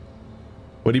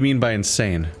 What do you mean by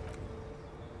insane?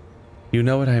 You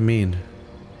know what I mean.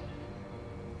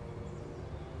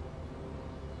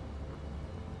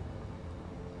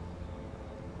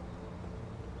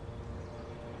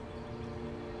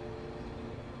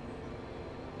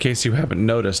 In case you haven't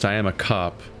noticed, I am a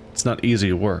cop. It's not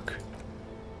easy work.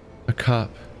 A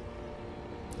cop.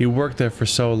 You work there for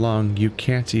so long, you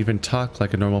can't even talk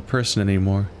like a normal person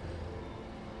anymore.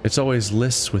 It's always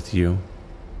lists with you.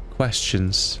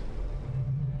 Questions.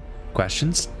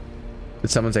 Questions?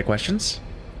 Did someone say questions?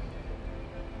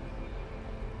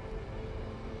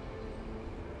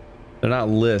 They're not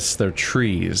lists, they're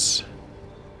trees.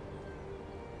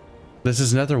 This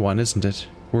is another one, isn't it?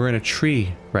 We're in a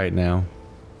tree right now.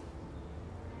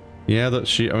 Yeah,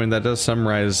 that does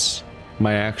summarize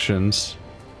my actions.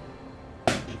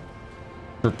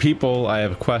 For people, I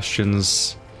have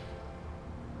questions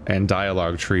and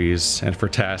dialogue trees, and for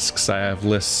tasks, I have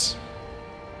lists.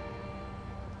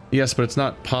 Yes, but it's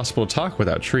not possible to talk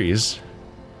without trees.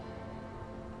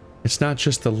 It's not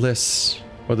just the lists,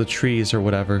 or the trees, or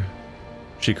whatever.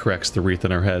 She corrects the wreath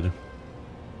in her head.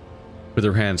 with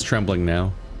her hands trembling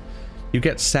now. You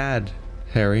get sad,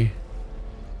 Harry.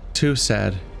 Too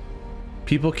sad.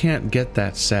 People can't get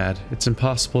that sad. It's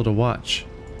impossible to watch.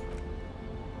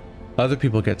 Other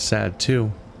people get sad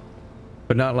too,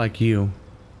 but not like you.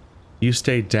 You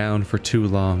stayed down for too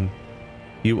long.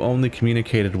 You only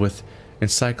communicated with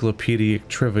encyclopedic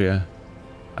trivia.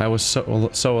 I was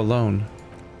so alone.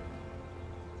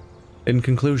 In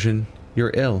conclusion,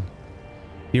 you're ill.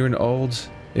 You're an old,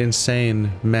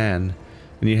 insane man,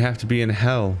 and you have to be in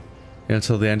hell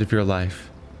until the end of your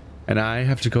life. And I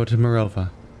have to go to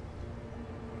Morova.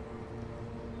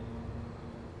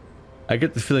 I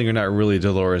get the feeling you're not really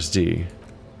Dolores D.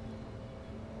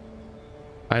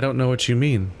 I don't know what you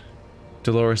mean.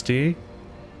 Dolores D?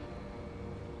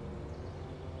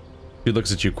 She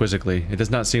looks at you quizzically. It does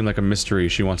not seem like a mystery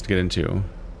she wants to get into.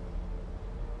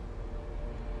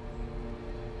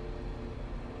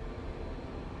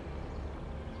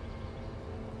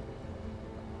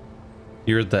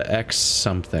 You're the X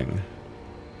something.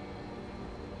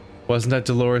 Wasn't that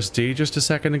Dolores D just a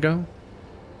second ago?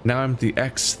 Now I'm the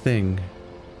X thing.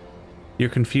 You're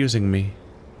confusing me.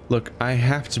 Look, I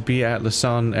have to be at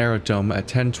Elysium Aerodrome at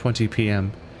 10:20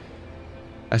 p.m.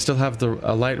 I still have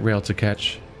a light rail to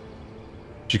catch.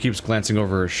 She keeps glancing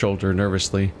over her shoulder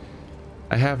nervously.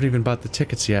 I haven't even bought the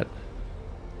tickets yet.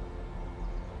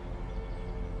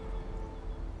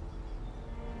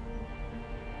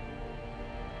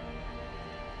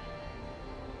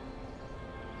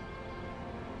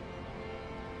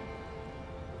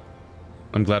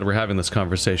 I'm glad we're having this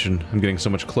conversation. I'm getting so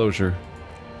much closure.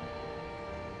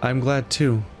 I'm glad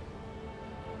too.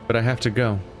 But I have to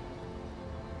go.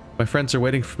 My friends are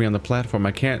waiting for me on the platform.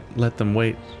 I can't let them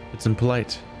wait. It's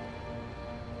impolite.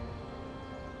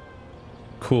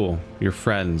 Cool. Your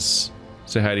friends.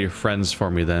 Say hi to your friends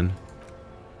for me then.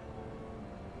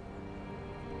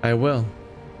 I will.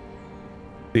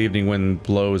 The evening wind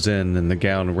blows in and the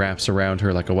gown wraps around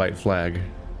her like a white flag.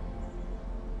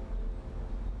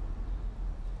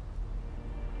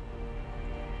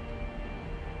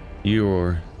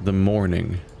 You're the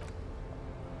morning.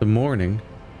 The morning?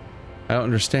 I don't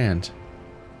understand.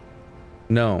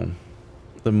 No.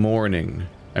 The morning.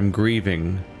 I'm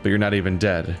grieving, but you're not even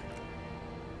dead.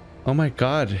 Oh my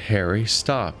god, Harry,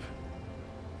 stop.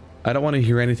 I don't want to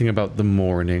hear anything about the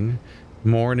morning.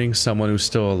 Mourning someone who's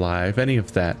still alive, any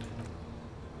of that.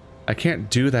 I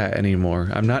can't do that anymore.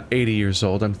 I'm not 80 years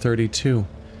old, I'm 32.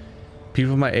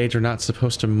 People my age are not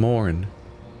supposed to mourn.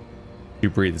 He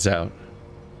breathes out.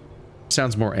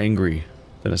 Sounds more angry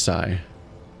than a sigh.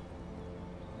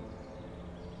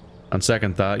 On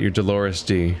second thought, you're Dolores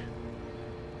D.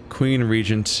 Queen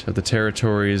Regent of the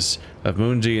territories of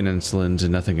Mundi and Insolent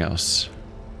and nothing else.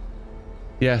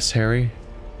 Yes, Harry,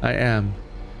 I am.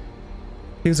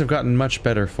 Things have gotten much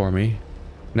better for me,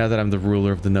 now that I'm the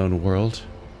ruler of the known world.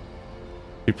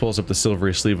 She pulls up the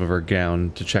silvery sleeve of her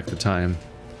gown to check the time.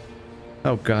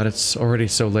 Oh god, it's already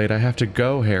so late. I have to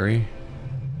go, Harry.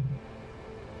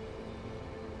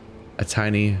 A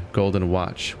tiny golden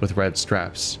watch with red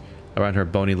straps around her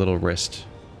bony little wrist.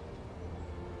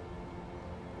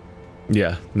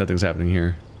 Yeah, nothing's happening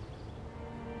here.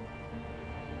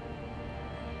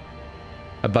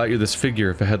 I bought you this figure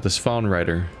of a headless fawn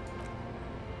rider.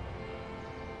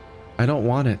 I don't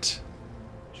want it.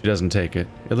 She doesn't take it.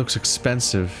 It looks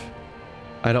expensive.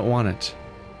 I don't want it.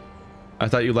 I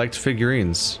thought you liked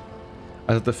figurines.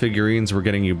 I thought the figurines were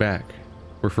getting you back.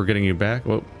 Were for getting you back?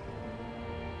 Whoa.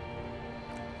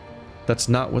 That's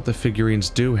not what the figurines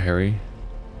do, Harry.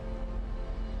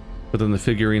 But then the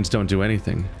figurines don't do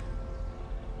anything.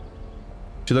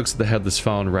 She looks at the headless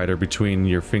fawn rider between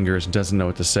your fingers and doesn't know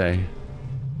what to say.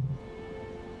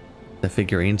 The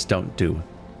figurines don't do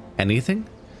anything?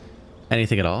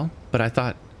 Anything at all? But I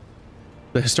thought...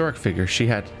 The historic figure, she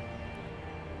liked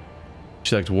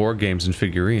war games and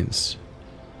figurines.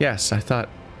 Yes, I thought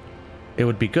it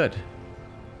would be good.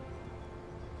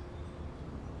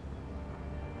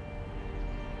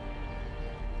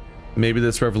 Maybe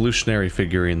this revolutionary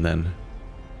figurine then.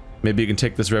 Maybe you can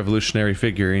take this revolutionary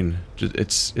figurine.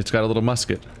 It's got a little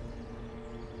musket.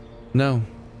 No,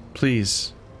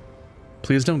 please.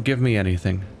 Please don't give me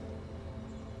anything.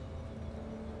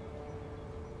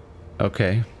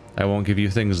 Okay, I won't give you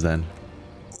things then.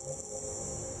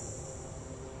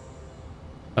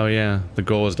 Oh yeah, the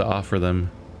goal is to offer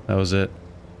them. That was it.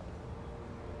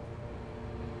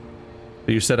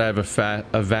 But you said I have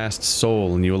a vast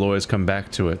soul and you will always come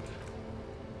back to it.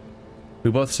 We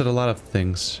both said a lot of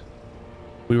things.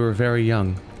 We were very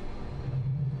young.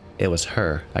 It was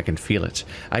her. I can feel it.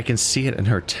 I can see it in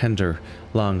her tender,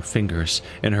 long fingers,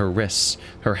 in her wrists.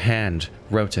 Her hand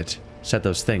wrote it, said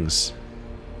those things.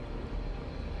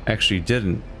 Actually, you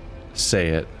didn't say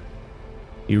it.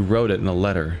 You wrote it in a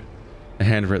letter. A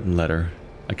handwritten letter.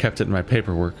 I kept it in my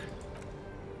paperwork.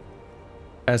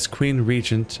 As Queen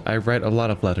Regent, I write a lot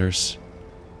of letters.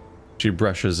 She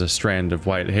brushes a strand of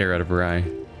white hair out of her eye.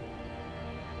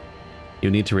 You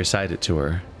need to recite it to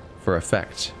her, for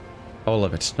effect. All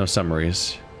of it, no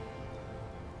summaries.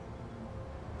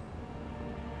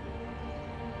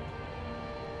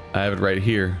 I have it right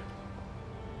here.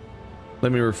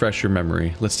 Let me refresh your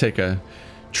memory. Let's take a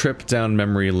trip down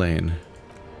memory lane.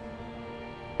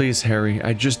 Please, Harry,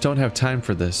 I just don't have time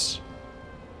for this.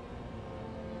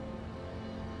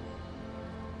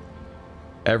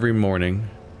 Every morning,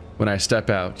 when I step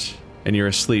out and you're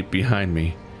asleep behind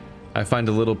me, I find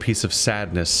a little piece of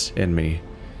sadness in me.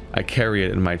 I carry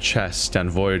it in my chest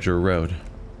down Voyager Road.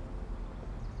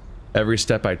 Every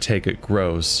step I take, it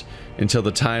grows, until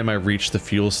the time I reach the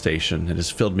fuel station, it has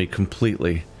filled me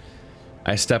completely.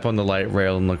 I step on the light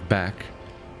rail and look back.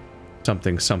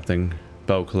 Something, something,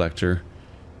 bow collector.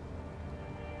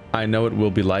 I know it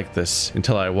will be like this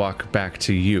until I walk back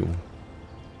to you.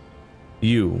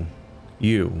 You.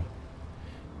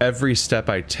 Every step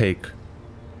I take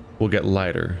will get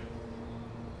lighter.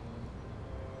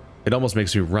 It almost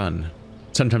makes me run.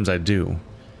 Sometimes I do.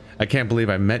 I can't believe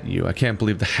I met you. I can't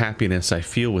believe the happiness I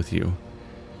feel with you.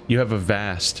 You have a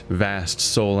vast, vast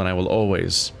soul, and I will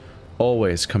always,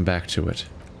 always come back to it.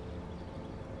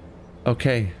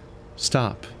 Okay,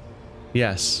 stop.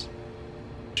 Yes.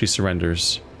 She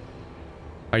surrenders.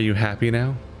 Are you happy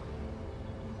now?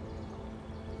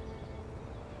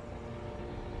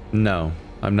 No,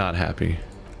 I'm not happy.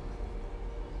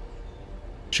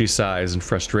 She sighs in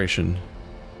frustration.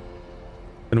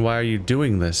 Then why are you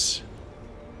doing this?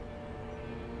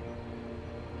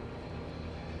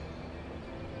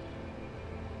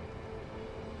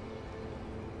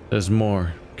 There's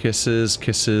more. Kisses,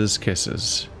 kisses,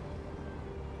 kisses.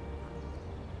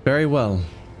 Very well.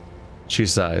 She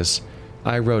sighs.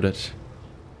 I wrote it.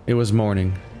 It was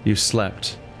morning. You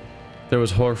slept. There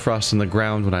was hoarfrost on the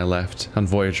ground when I left, on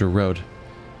Voyager Road.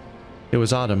 It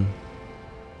was autumn.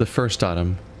 The first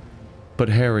autumn. But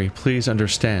Harry, please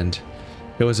understand.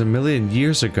 It was 1,000,000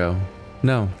 years ago.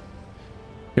 No.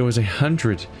 It was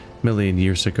 100 million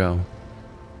years ago.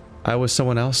 I was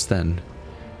someone else then.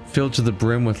 Filled to the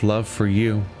brim with love for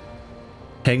you.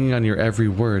 Hanging on your every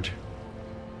word.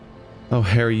 Oh,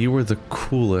 Harry, you were the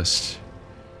coolest.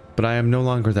 But I am no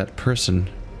longer that person.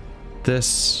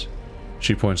 This,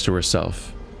 she points to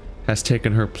herself, has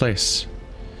taken her place.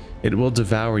 It will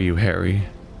devour you, Harry.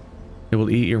 It will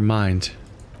eat your mind.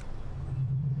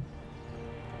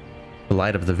 The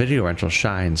light of the video rental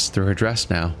shines through her dress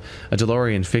now. A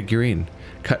DeLorean figurine,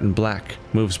 cut in black,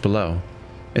 moves below.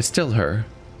 It's still her.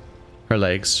 Her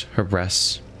legs, her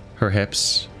breasts, her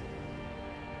hips.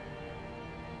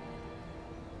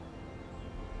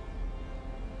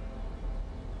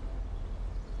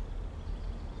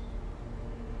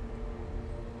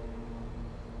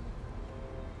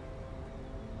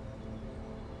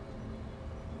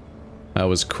 I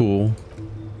was cool.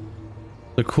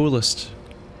 The coolest.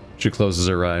 She closes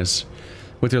her eyes.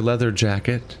 With your leather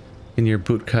jacket, in your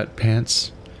bootcut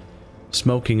pants,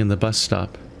 smoking in the bus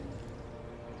stop.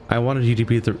 I wanted you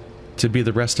to be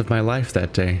the rest of my life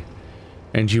that day.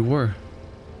 And you were.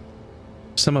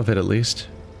 Some of it, at least.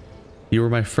 You were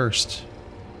my first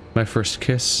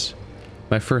kiss,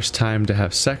 my first time to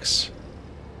have sex.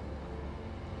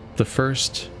 The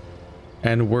first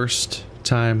and worst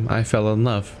time I fell in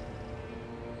love.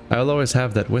 I'll always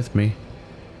have that with me.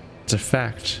 It's a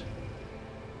fact.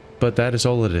 But that is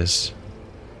all it is.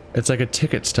 It's like a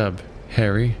ticket stub,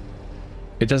 Harry.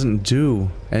 It doesn't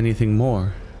do anything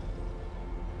more.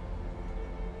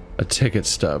 A ticket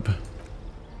stub.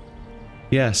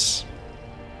 Yes.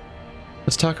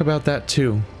 Let's talk about that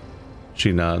too.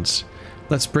 She nods.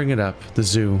 Let's bring it up, the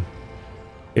zoo.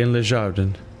 In Le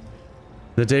Jardin.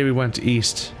 The day we went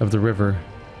east of the river,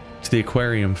 to the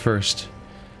aquarium first.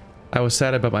 I was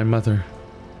sad about my mother.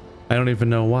 I don't even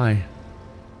know why.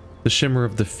 The shimmer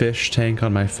of the fish tank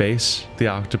on my face, the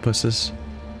octopuses.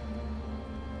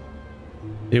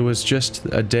 It was just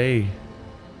a day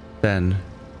then.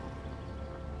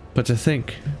 But to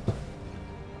think,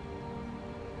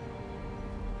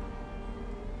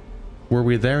 were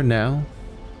we there now?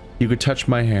 You could touch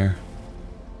my hair,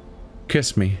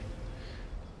 kiss me,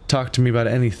 talk to me about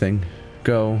anything,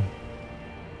 go.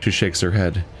 She shakes her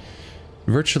head.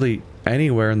 Virtually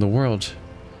anywhere in the world.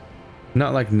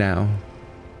 Not like now.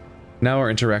 Now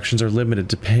our interactions are limited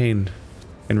to pain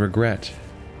and regret.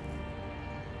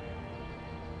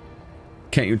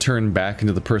 Can't you turn back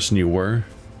into the person you were?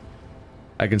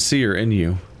 I can see her in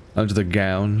you, under the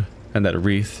gown, and that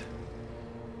wreath.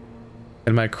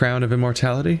 And my crown of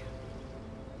immortality?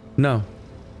 No.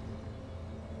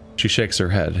 She shakes her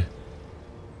head.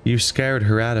 You scared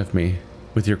her out of me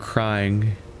with your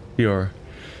crying, the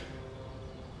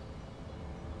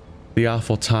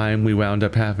awful time we wound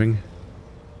up having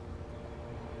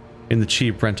in the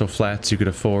cheap rental flats you could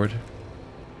afford.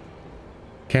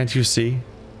 Can't you see?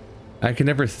 I can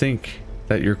never think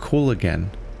that you're cool again.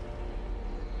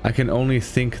 I can only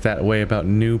think that way about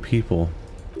new people.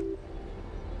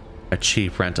 A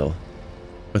cheap rental,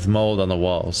 with mold on the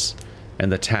walls,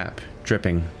 and the tap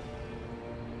dripping.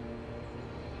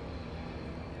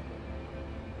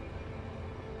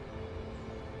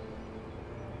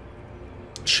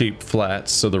 Cheap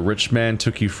flats, so the rich man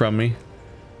took you from me?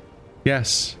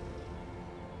 Yes.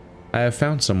 I have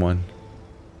found someone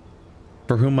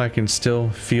for whom I can still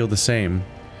feel the same,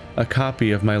 a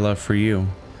copy of my love for you.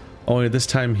 Only this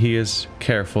time he is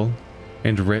careful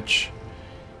and rich.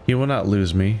 He will not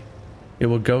lose me. It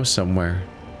will go somewhere.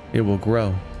 It will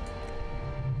grow.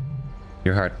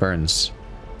 Your heart burns.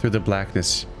 Through the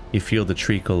blackness, you feel the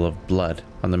trickle of blood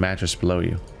on the mattress below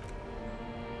you.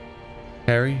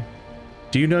 Harry,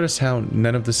 do you notice how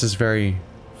none of this is very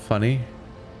funny?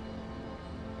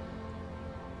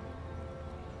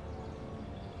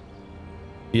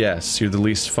 Yes, you're the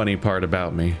least funny part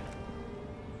about me.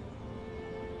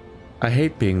 I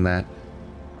hate being that.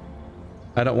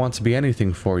 I don't want to be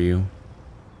anything for you.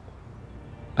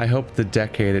 I hope the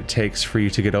decade it takes for you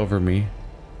to get over me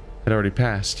had already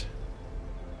passed.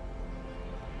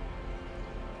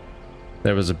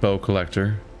 There was a bow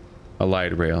collector, a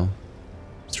light rail,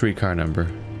 streetcar number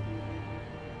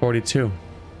 42.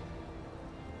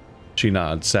 She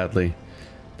nods sadly.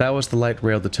 That was the light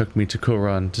rail that took me to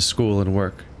Kuran to school and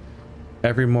work.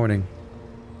 Every morning.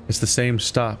 It's the same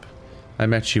stop I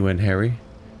met you in, Harry.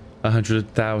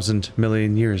 100,000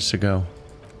 million years ago.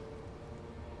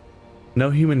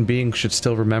 No human being should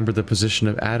still remember the position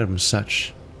of atoms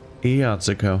such eons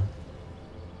ago.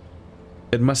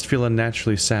 It must feel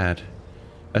unnaturally sad.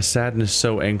 A sadness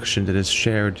so ancient it is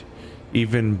shared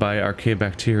even by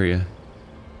archaebacteria.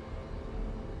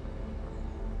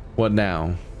 What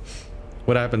now?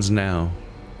 What happens now?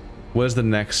 What is the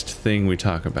next thing we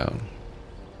talk about?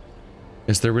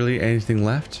 Is there really anything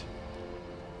left?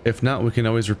 If not, we can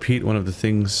always repeat one of the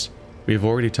things we've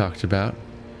already talked about.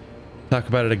 Talk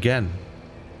about it again.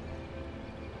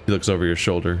 He looks over your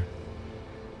shoulder.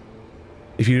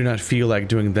 If you do not feel like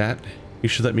doing that, you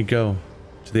should let me go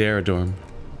to the Aerodorm.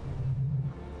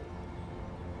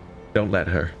 Don't let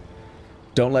her.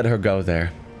 Don't let her go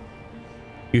there.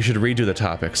 You should redo the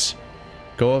topics.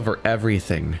 Go over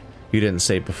everything you didn't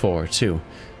say before, too.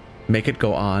 Make it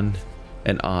go on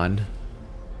and on.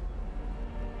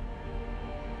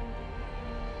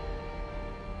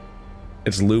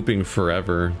 It's looping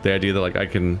forever. The idea that, like,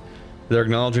 they're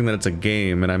acknowledging that it's a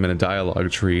game and I'm in a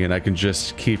dialogue tree and I can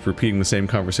just keep repeating the same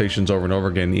conversations over and over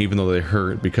again, even though they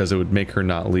hurt, because it would make her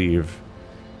not leave.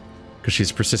 Because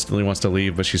she's persistently wants to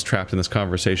leave, but she's trapped in this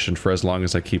conversation for as long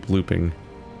as I keep looping.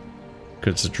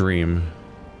 Because it's a dream.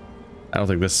 I don't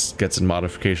think this gets in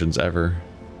modifications ever.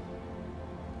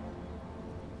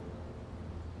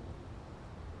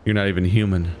 You're not even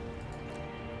human.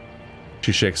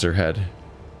 She shakes her head.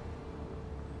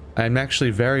 I am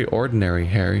actually very ordinary,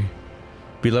 Harry.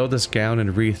 Below this gown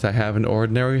and wreath, I have an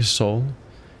ordinary soul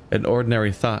and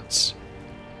ordinary thoughts.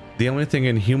 The only thing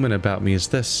inhuman about me is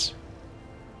this.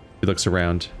 He looks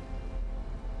around.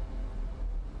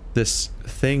 This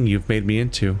thing you've made me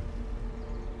into.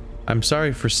 I'm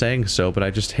sorry for saying so, but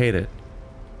I just hate it.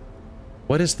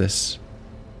 What is this?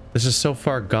 This is so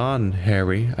far gone,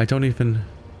 Harry. I don't even...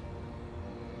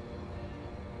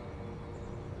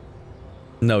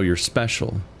 No, you're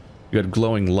special. You had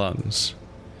glowing lungs.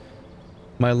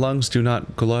 My lungs do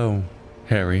not glow,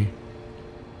 Harry.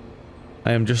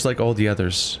 I am just like all the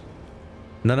others.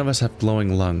 None of us have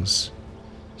glowing lungs.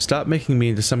 Stop making me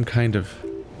into some kind of...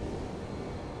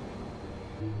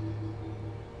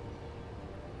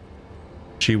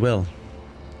 She will.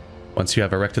 Once you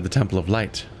have erected the Temple of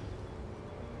Light.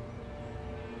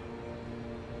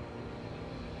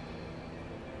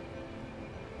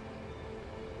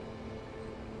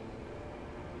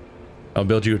 I'll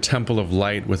build you a temple of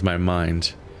light with my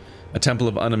mind. A temple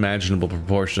of unimaginable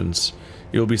proportions.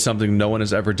 It will be something no one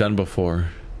has ever done before.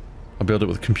 I'll build it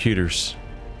with computers.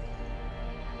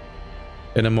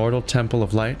 An immortal temple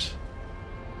of light?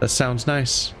 That sounds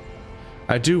nice.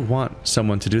 I do want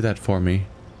someone to do that for me.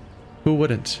 Who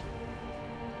wouldn't?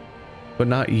 But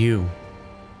not you.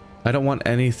 I don't want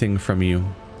anything from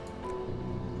you.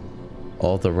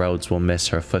 All the roads will miss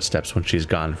her footsteps when she's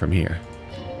gone from here.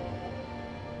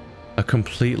 A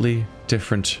completely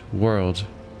different world.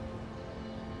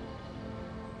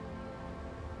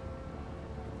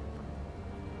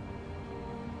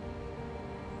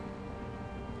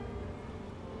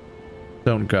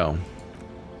 Don't go.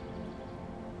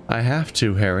 I have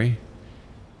to, Harry.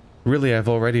 Really, I've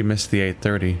already missed the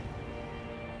 8:30.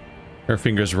 Her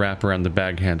fingers wrap around the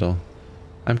bag handle.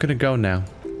 I'm gonna go now.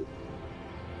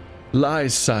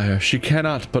 Lies, sire. She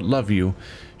cannot but love you.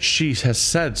 She has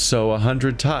said so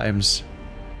 100 times.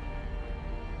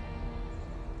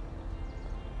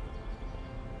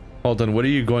 Hold on, what are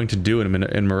you going to do in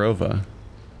Morova?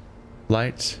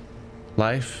 Light?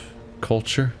 Life?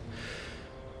 Culture?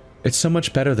 It's so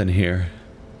much better than here.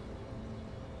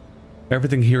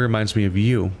 Everything here reminds me of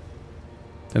you.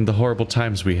 And the horrible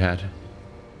times we had.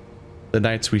 The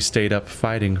nights we stayed up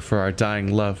fighting for our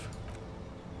dying love.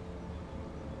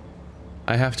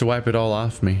 I have to wipe it all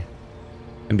off me.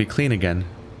 And be clean again.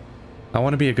 I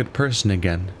want to be a good person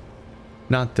again.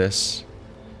 Not this.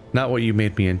 Not what you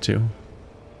made me into.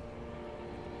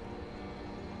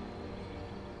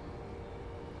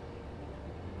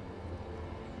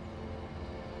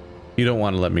 You don't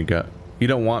want to let me go. You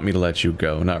don't want me to let you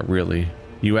go, not really.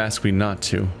 You asked me not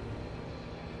to.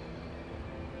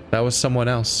 That was someone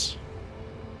else.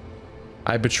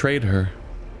 I betrayed her.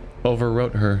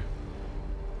 Overwrote her.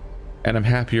 And I'm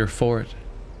happier for it.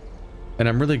 And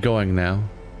I'm really going now.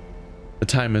 The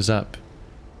time is up.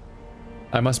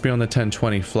 I must be on the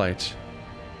 10:20 flight.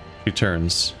 She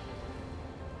turns.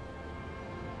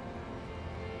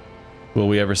 Will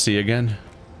we ever see again?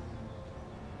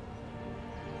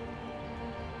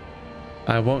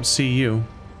 I won't see you,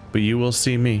 but you will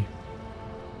see me.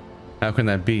 How can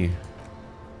that be?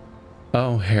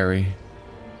 Oh, Harry.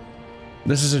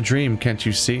 This is a dream, can't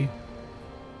you see?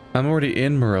 I'm already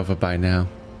in Morova by now.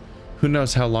 Who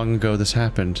knows how long ago this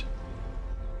happened?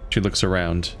 She looks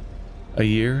around. A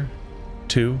year?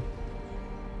 2?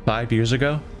 5 years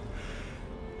ago?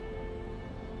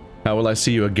 How will I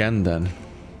see you again then?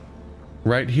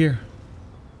 Right here.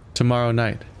 Tomorrow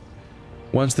night.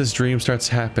 Once this dream starts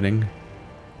happening,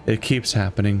 it keeps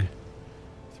happening.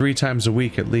 3 times a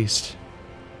week at least.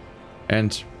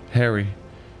 And, Harry,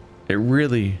 it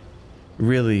really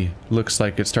looks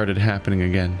like it started happening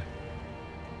again.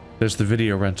 There's the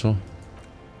video rental.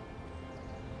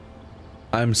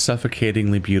 I'm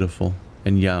suffocatingly beautiful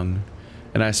and young,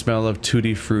 and I smell of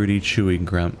tutti frutti chewing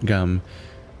gum,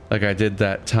 like I did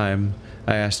that time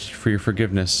I asked for your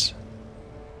forgiveness.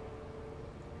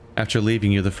 After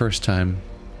leaving you the first time,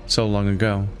 so long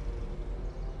ago.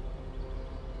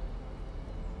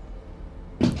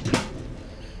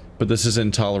 But this is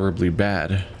intolerably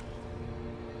bad.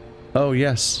 Oh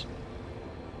yes,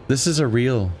 this is a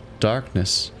real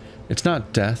darkness. It's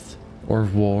not death, or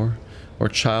war, or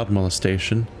child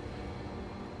molestation.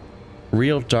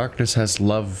 Real darkness has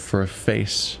love for a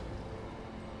face.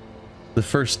 The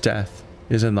first death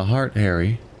is in the heart,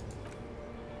 Harry.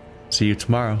 See you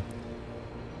tomorrow.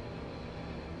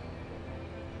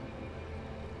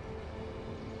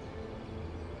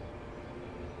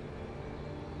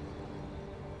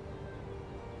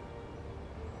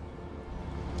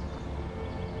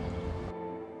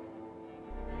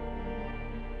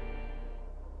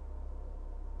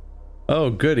 Oh,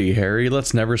 goody, Harry.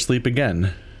 Let's never sleep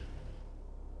again.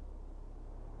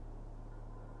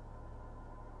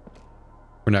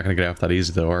 We're not gonna get off that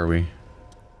easy, though, are we?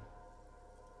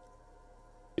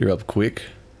 You're up quick.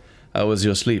 How was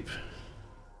your sleep?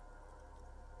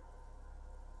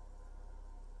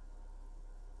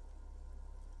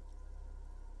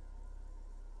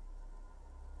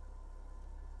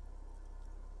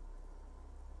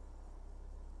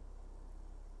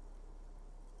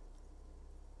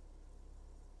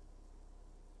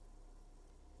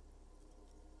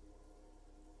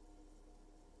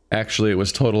 Actually, it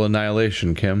was total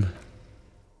annihilation, Kim.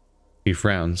 He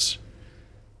frowns.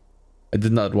 I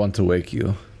did not want to wake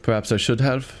you. Perhaps I should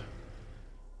have?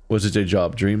 Was it a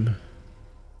job dream?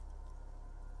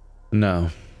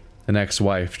 No, an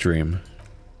ex-wife dream.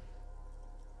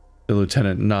 The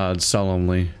lieutenant nods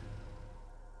solemnly.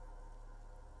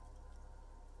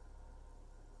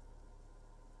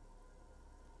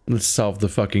 Let's solve the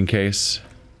fucking case.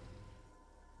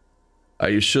 Are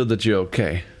you sure that you're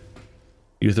okay?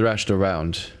 You thrashed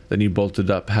around, then you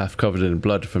bolted up half covered in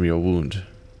blood from your wound.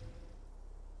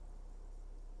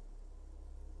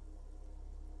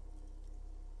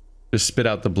 Just spit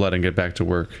out the blood and get back to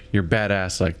work. You're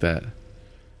badass like that.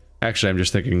 Actually, I'm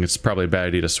just thinking it's probably a bad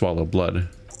idea to swallow blood.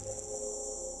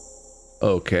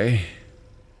 Okay.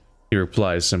 He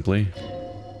replies simply.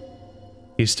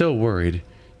 He's still worried.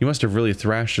 You must have really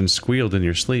thrashed and squealed in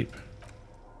your sleep.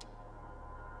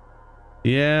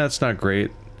 Yeah, it's not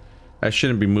great. I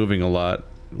shouldn't be moving a lot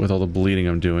with all the bleeding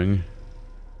I'm doing.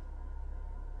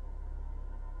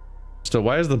 So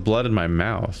why is the blood in my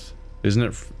mouth?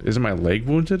 Isn't my leg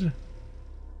wounded?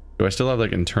 Do I still have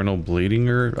like internal bleeding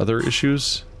or other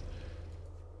issues?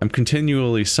 I'm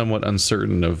continually somewhat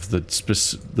uncertain of the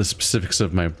specifics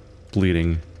of my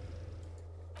bleeding.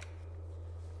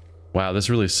 Wow, this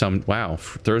really wow,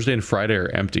 Thursday and Friday are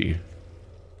empty.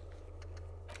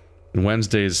 And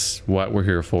Wednesday's what we're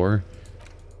here for.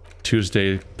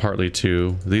 Tuesday partly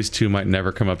too. These two might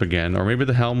never come up again, or maybe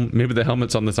the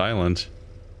helmet's on this island.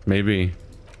 Maybe.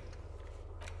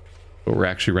 But we're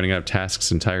actually running out of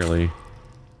tasks entirely.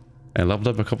 I leveled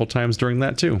up a couple times during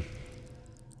that too.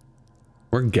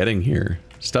 We're getting here.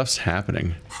 Stuff's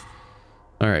happening.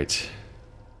 Alright.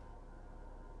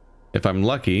 If I'm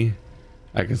lucky,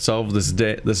 I can solve this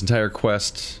entire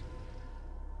quest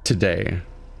today.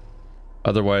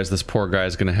 Otherwise, this poor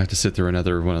guy's gonna have to sit through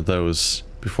another one of those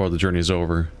before the journey's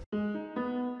over.